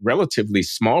relatively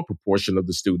small proportion of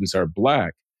the students are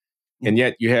Black. And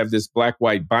yet you have this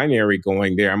Black-white binary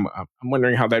going there. I'm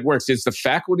wondering how that works. Is the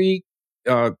faculty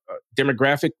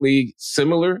demographically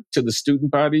similar to the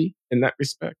student body in that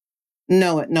respect?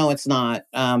 No, it's not.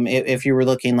 If you were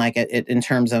looking like at it in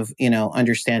terms of,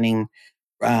 understanding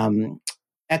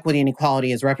equity and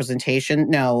equality as representation,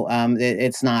 no,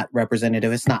 it's not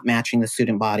representative. It's not matching the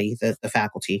student body, the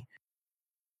faculty.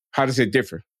 How does it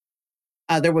differ?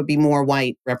 There would be more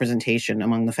white representation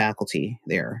among the faculty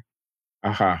there.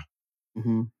 Uh-huh.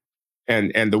 Mm-hmm.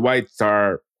 And the whites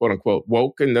are, quote unquote,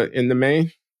 woke in the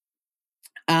main?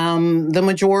 The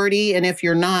majority, and if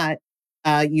you're not,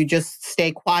 you just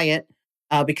stay quiet.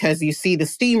 Because you see the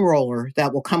steamroller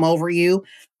that will come over you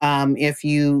if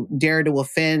you dare to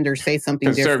offend or say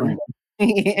something different.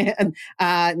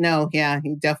 No,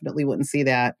 he definitely wouldn't see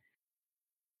that.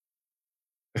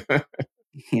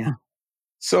 Yeah.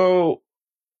 So,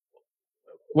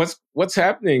 what's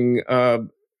happening?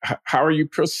 How are you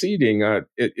proceeding?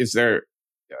 Is there?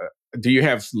 Do you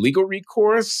have legal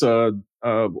recourse? You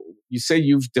say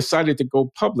you've decided to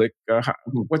go public.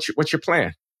 What's your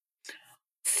plan?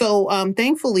 So,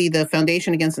 thankfully, the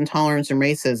Foundation Against Intolerance and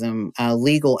Racism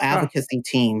legal advocacy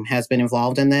team has been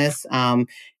involved in this, and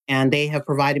they have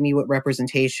provided me with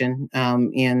representation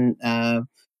in a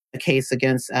case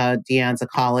against De Anza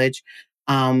College.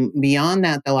 Beyond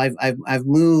that, though, I've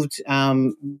moved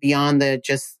beyond the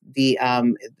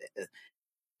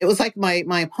it was like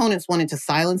my opponents wanted to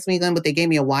silence me then, but they gave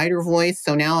me a wider voice.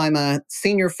 So now I'm a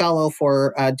senior fellow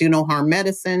for Do No Harm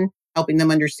Medicine, helping them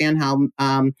understand how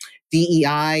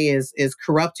DEI is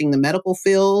corrupting the medical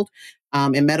field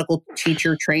and medical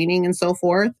teacher training and so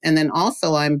forth. And then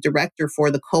also I'm director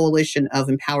for the Coalition of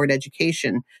Empowered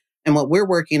Education. And what we're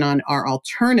working on are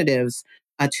alternatives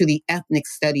to the ethnic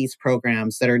studies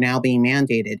programs that are now being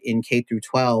mandated in K through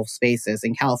 12 spaces.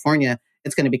 In California,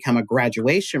 it's going to become a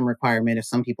graduation requirement if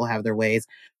some people have their ways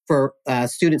for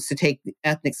students to take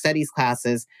ethnic studies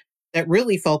classes that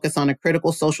really focus on a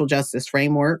critical social justice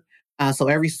framework. So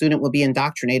every student will be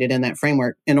indoctrinated in that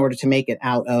framework in order to make it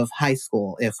out of high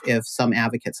school if some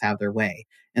advocates have their way.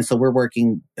 And so we're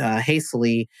working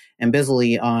hastily and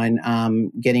busily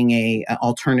on getting a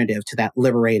alternative to that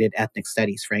liberated ethnic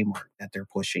studies framework that they're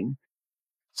pushing.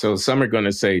 So some are going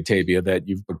to say, Tabia, that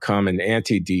you've become an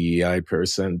anti-DEI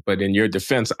person. But in your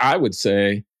defense, I would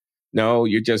say, no,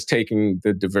 you're just taking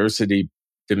the diversity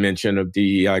dimension of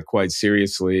DEI quite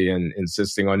seriously and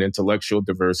insisting on intellectual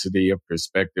diversity of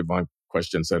perspective on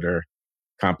questions that are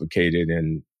complicated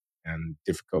and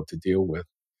difficult to deal with.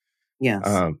 Yes.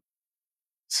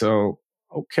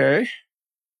 Okay.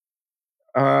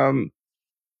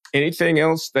 Anything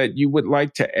else that you would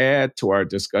like to add to our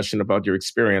discussion about your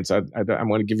experience? I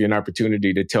want to give you an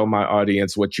opportunity to tell my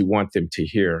audience what you want them to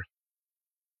hear.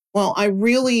 Well, I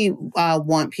really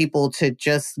want people to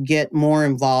just get more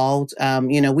involved.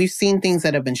 We've seen things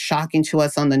that have been shocking to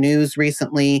us on the news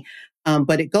recently,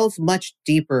 but it goes much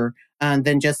deeper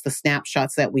than just the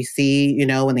snapshots that we see,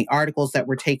 and the articles that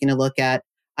we're taking a look at.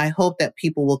 I hope that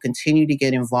people will continue to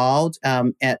get involved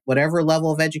at whatever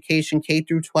level of education, K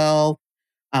through 12,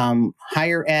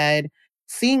 higher ed,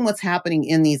 seeing what's happening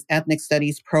in these ethnic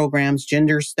studies programs,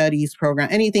 gender studies program,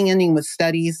 anything ending with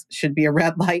studies should be a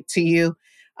red light to you,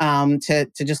 to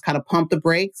just kind of pump the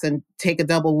brakes and take a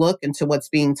double look into what's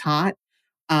being taught.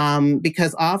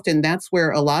 Because often that's where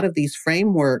a lot of these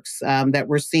frameworks that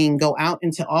we're seeing go out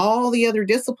into all the other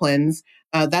disciplines.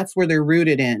 That's where they're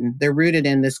rooted in. They're rooted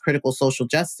in this critical social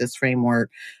justice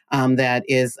framework that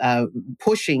is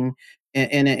pushing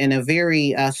in a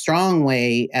very strong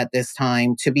way at this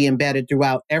time to be embedded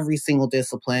throughout every single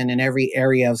discipline and every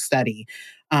area of study.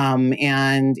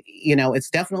 It's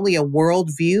definitely a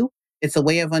worldview. It's a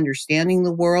way of understanding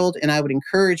the world. And I would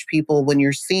encourage people, when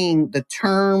you're seeing the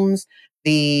terms,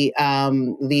 the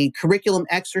curriculum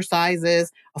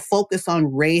exercises, a focus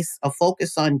on race, a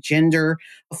focus on gender,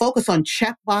 a focus on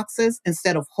check boxes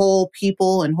instead of whole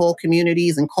people and whole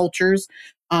communities and cultures,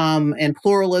 and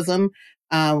pluralism,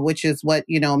 which is what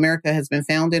America has been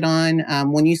founded on.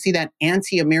 When you see that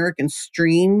anti-American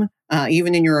stream,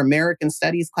 even in your American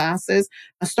studies classes,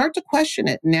 start to question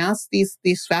it and ask these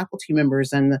faculty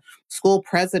members and the school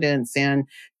presidents and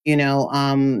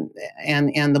and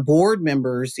the board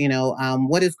members,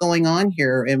 what is going on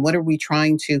here and what are we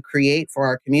trying to create for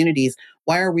our communities?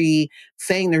 Why are we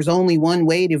saying there's only one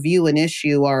way to view an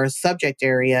issue or a subject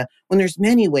area when there's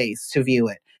many ways to view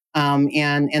it?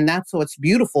 And that's what's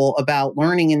beautiful about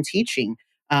learning and teaching.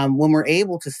 When we're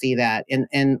able to see that,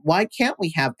 and why can't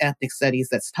we have ethnic studies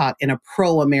that's taught in a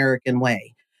pro-American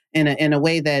way? In a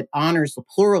way that honors the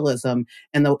pluralism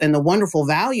and the wonderful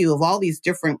value of all these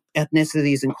different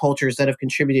ethnicities and cultures that have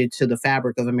contributed to the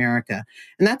fabric of America.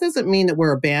 And that doesn't mean that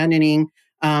we're abandoning,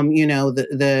 the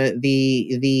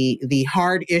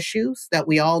hard issues that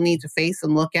we all need to face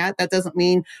and look at. That doesn't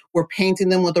mean we're painting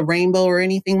them with a rainbow or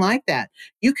anything like that.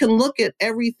 You can look at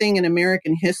everything in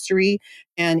American history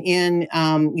and in,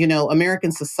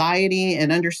 American society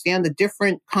and understand the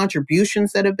different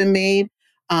contributions that have been made.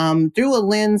 Through a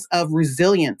lens of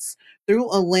resilience,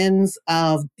 through a lens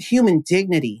of human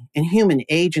dignity and human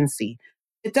agency.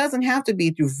 It doesn't have to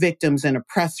be through victims and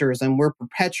oppressors, and we're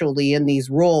perpetually in these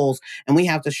roles, and we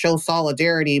have to show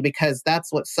solidarity because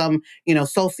that's what some,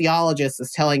 sociologist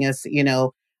is telling us,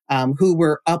 who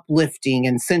we're uplifting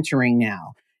and centering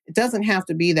now. It doesn't have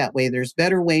to be that way. There's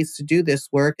better ways to do this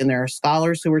work, and there are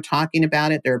scholars who are talking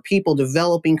about it. There are people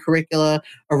developing curricula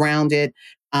around it.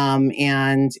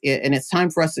 And it's time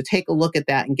for us to take a look at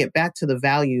that and get back to the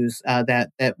values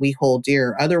that we hold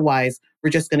dear. Otherwise, we're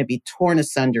just going to be torn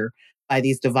asunder by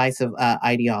these divisive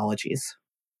ideologies.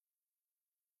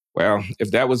 Well,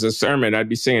 if that was a sermon, I'd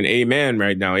be saying amen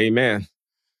right now. Amen.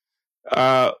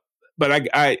 But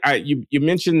you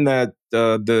mentioned that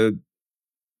the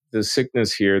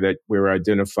sickness here that we're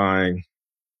identifying,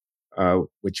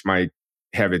 which might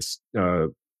have its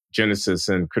genesis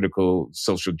and critical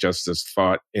social justice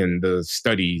thought in the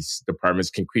studies departments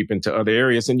can creep into other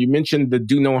areas. And you mentioned the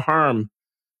Do No Harm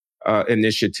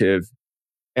initiative.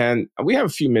 And we have a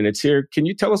few minutes here. Can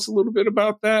you tell us a little bit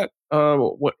about that?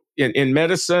 What in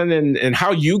medicine and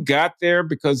how you got there?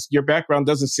 Because your background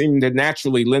doesn't seem to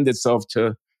naturally lend itself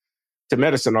to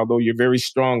medicine, although you're very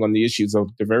strong on the issues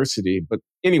of diversity. But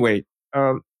anyway,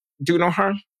 Do No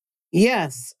Harm?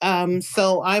 Yes.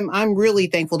 So I'm really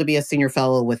thankful to be a senior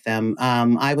fellow with them.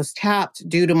 I was tapped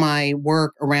due to my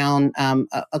work around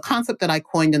a concept that I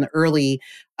coined in the early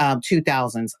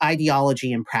 2000s,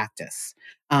 ideology and practice.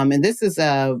 And this is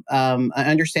an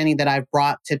understanding that I've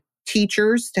brought to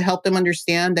teachers to help them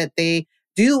understand that they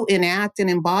do enact and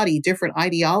embody different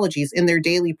ideologies in their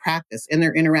daily practice, in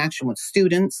their interaction with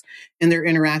students, in their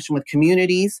interaction with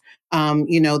communities.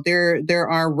 There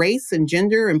are race and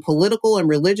gender and political and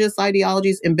religious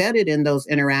ideologies embedded in those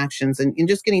interactions, and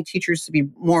just getting teachers to be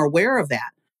more aware of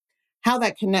that. How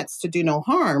that connects to Do No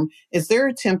Harm is they're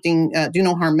attempting, Do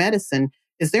No Harm medicine,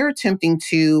 is they're attempting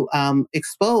to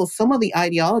expose some of the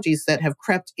ideologies that have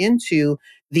crept into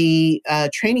the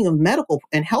training of medical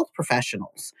and health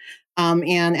professionals.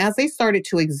 And as they started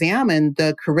to examine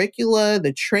the curricula,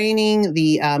 the training,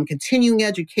 the continuing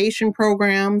education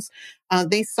programs,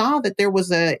 they saw that there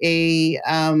was a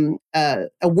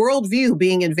worldview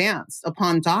being advanced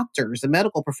upon doctors and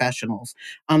medical professionals,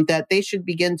 that they should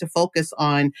begin to focus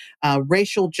on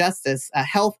racial justice,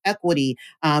 health equity,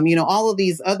 all of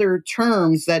these other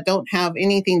terms that don't have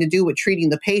anything to do with treating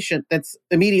the patient that's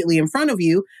immediately in front of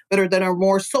you, that are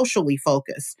more socially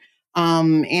focused.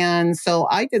 And so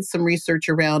I did some research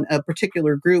around a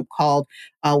particular group called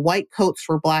White Coats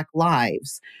for Black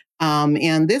Lives.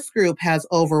 And this group has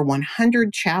over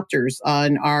 100 chapters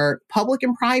on our public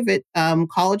and private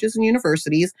colleges and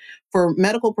universities for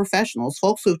medical professionals,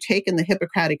 folks who've taken the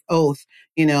Hippocratic Oath,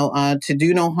 to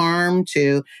do no harm,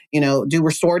 to, do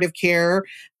restorative care.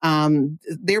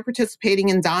 They're participating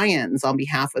in die-ins on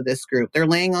behalf of this group. They're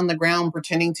laying on the ground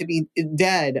pretending to be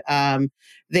dead.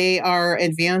 They are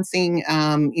advancing,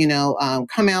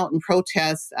 come out and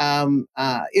protest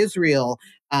Israel,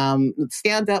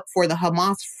 stand up for the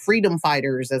Hamas freedom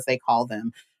fighters, as they call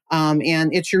them.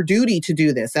 And it's your duty to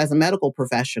do this as a medical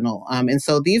professional. And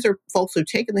so these are folks who've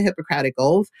taken the Hippocratic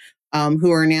Oath,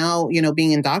 who are now,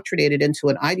 being indoctrinated into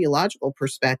an ideological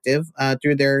perspective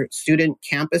through their student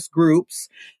campus groups.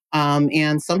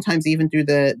 And sometimes even through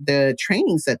the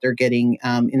trainings that they're getting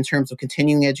in terms of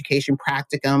continuing education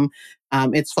practicum.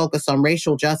 It's focused on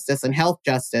racial justice and health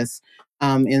justice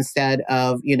instead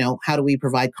of, how do we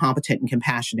provide competent and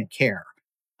compassionate care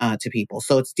to people.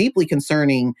 So it's deeply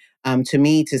concerning to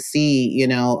me to see,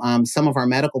 some of our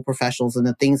medical professionals and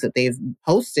the things that they've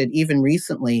posted even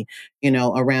recently,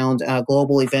 around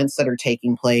global events that are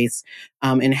taking place,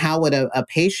 and how would a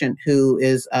patient who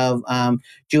is of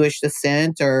Jewish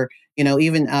descent or,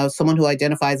 even someone who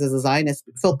identifies as a Zionist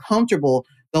feel comfortable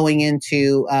going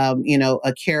into,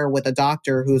 a care with a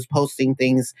doctor who's posting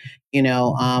things,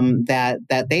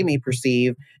 that they may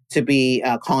perceive to be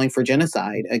calling for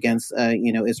genocide against,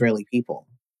 Israeli people.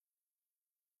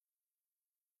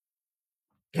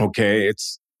 Okay,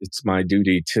 it's my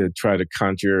duty to try to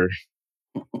conjure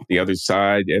the other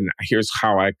side, and here's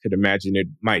how I could imagine it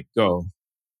might go.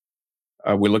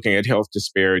 We're looking at health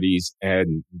disparities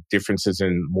and differences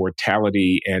in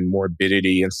mortality and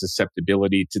morbidity and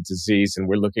susceptibility to disease, and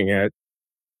we're looking at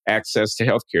access to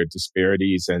healthcare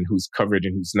disparities and who's covered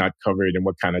and who's not covered and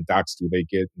what kind of docs do they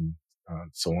get and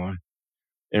so on.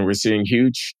 And we're seeing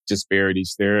huge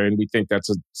disparities there, and we think that's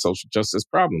a social justice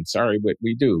problem. Sorry, but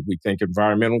we do. We think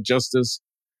environmental justice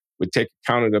would take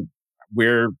account of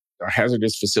where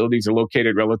hazardous facilities are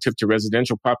located relative to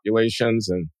residential populations,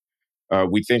 and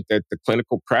we think that the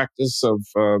clinical practice of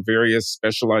various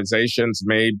specializations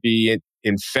may be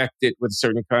infected with a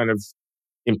certain kind of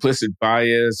implicit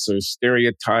bias or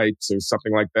stereotypes or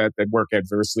something like that work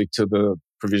adversely to the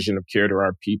provision of care to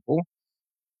our people.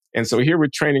 And so here we're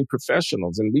training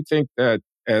professionals, and we think that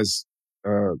as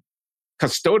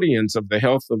custodians of the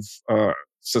health of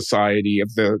society,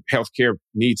 of the healthcare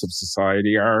needs of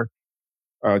society, our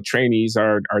trainees,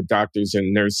 our doctors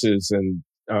and nurses and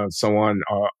so on,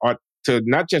 ought to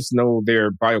not just know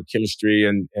their biochemistry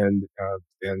and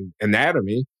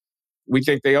anatomy. We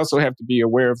think they also have to be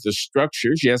aware of the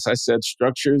structures. Yes, I said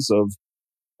structures of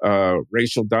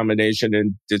racial domination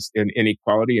and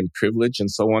inequality and privilege and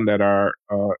so on that are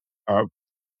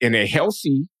in a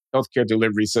healthy healthcare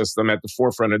delivery system at the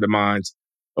forefront of the minds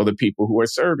of the people who are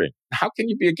serving. How can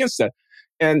you be against that?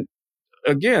 And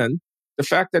again, the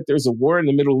fact that there's a war in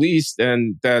the Middle East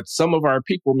and that some of our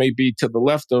people may be to the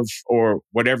left of, or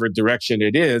whatever direction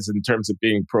it is in terms of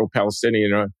being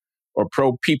pro-Palestinian or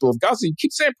pro-people of Gaza. You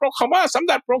keep saying pro-Hamas. I'm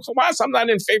not pro-Hamas. I'm not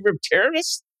in favor of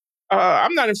terrorists.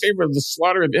 I'm not in favor of the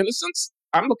slaughter of innocents.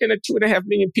 I'm looking at 2.5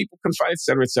 million people confined, et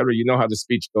cetera, et cetera. You know how the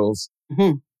speech goes.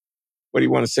 Mm-hmm. What do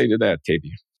you want to say to that,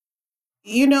 Tabia?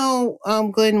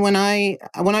 Glenn, when I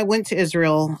went to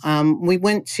Israel, we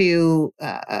went to,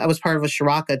 I was part of a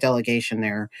Sharaka delegation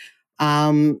there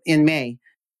in May.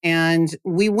 And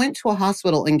we went to a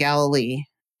hospital in Galilee.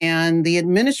 And the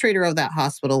administrator of that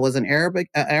hospital was an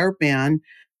Arab man.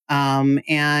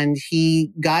 And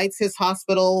he guides his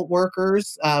hospital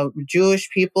workers,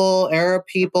 Jewish people, Arab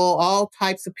people, all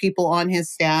types of people on his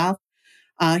staff.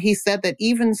 He said that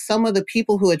even some of the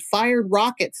people who had fired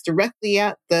rockets directly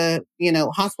at the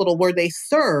hospital where they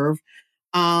serve,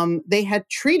 they had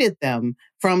treated them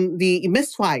from the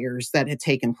misfires that had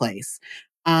taken place.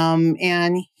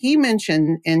 And he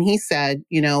mentioned, and he said,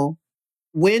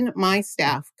 when my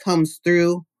staff comes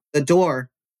through the door,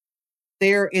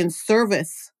 they're in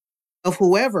service of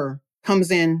whoever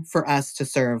comes in for us to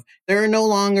serve. They're no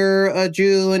longer a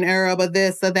Jew, an Arab, a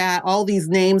this, a that, all these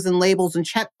names and labels and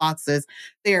check boxes.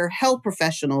 They are health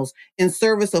professionals in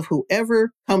service of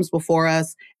whoever comes before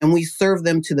us, and we serve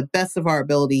them to the best of our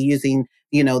ability using,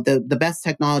 the best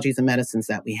technologies and medicines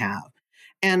that we have.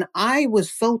 And I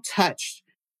was so touched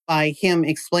by him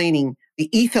explaining the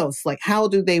ethos, like how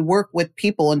do they work with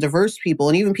people and diverse people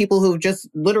and even people who just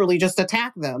literally just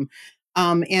attack them.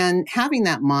 And having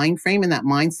that mind frame and that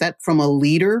mindset from a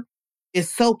leader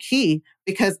is so key,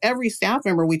 because every staff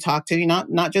member we talked to,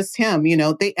 not just him,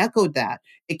 they echoed that.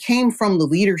 It came from the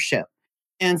leadership.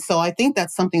 And so I think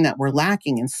that's something that we're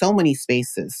lacking in so many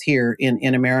spaces here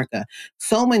in America.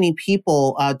 So many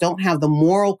people don't have the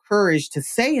moral courage to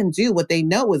say and do what they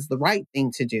know is the right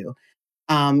thing to do.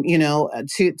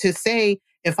 To say,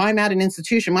 if I'm at an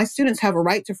institution, my students have a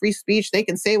right to free speech. They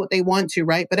can say what they want to,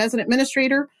 right? But as an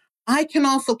administrator, I can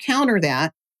also counter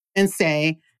that and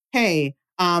say, hey,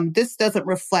 this doesn't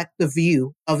reflect the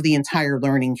view of the entire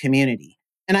learning community.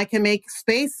 And I can make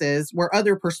spaces where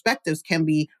other perspectives can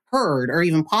be heard or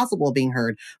even possible being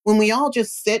heard. When we all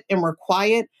just sit and we're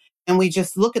quiet and we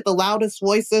just look at the loudest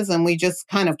voices and we just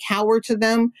kind of cower to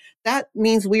them, that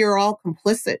means we are all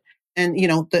complicit. And,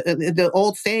 the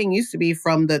old saying used to be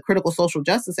from the critical social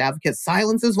justice advocates,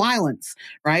 silence is violence,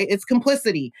 right? It's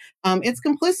complicity. It's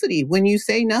complicity when you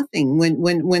say nothing,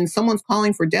 when someone's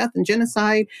calling for death and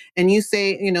genocide and you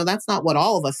say, that's not what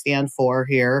all of us stand for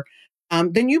here.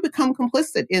 Then you become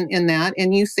complicit in that.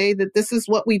 And you say that this is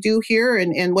what we do here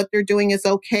and what they're doing is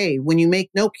okay. When you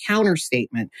make no counter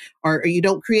statement or you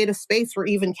don't create a space for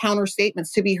even counter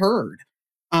statements to be heard.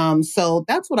 So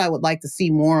that's what I would like to see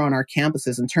more on our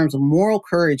campuses in terms of moral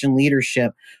courage and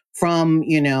leadership from,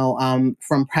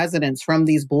 from presidents, from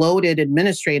these bloated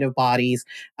administrative bodies,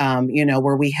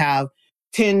 where we have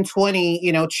 10,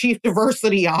 20, chief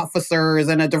diversity officers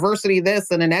and a diversity this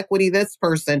and an equity this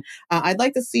person. I'd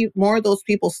like to see more of those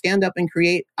people stand up and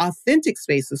create authentic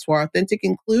spaces for authentic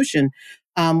inclusion.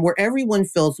 Where everyone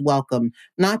feels welcome,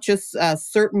 not just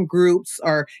certain groups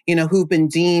or, who've been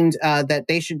deemed that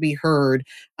they should be heard,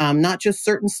 not just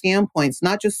certain standpoints,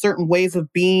 not just certain ways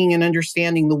of being and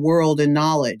understanding the world and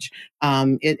knowledge.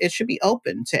 It should be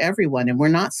open to everyone, and we're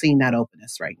not seeing that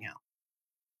openness right now.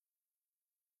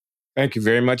 Thank you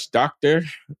very much, Dr.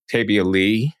 Tabia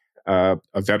Lee, a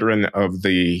veteran of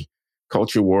the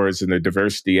culture wars and the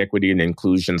diversity, equity, and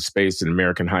inclusion space in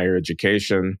American higher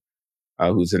education.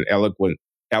 Who's an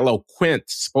eloquent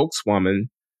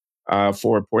spokeswoman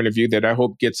for a point of view that I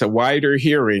hope gets a wider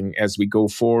hearing as we go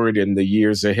forward in the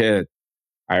years ahead.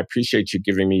 I appreciate you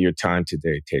giving me your time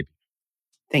today, Tabia.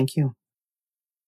 Thank you.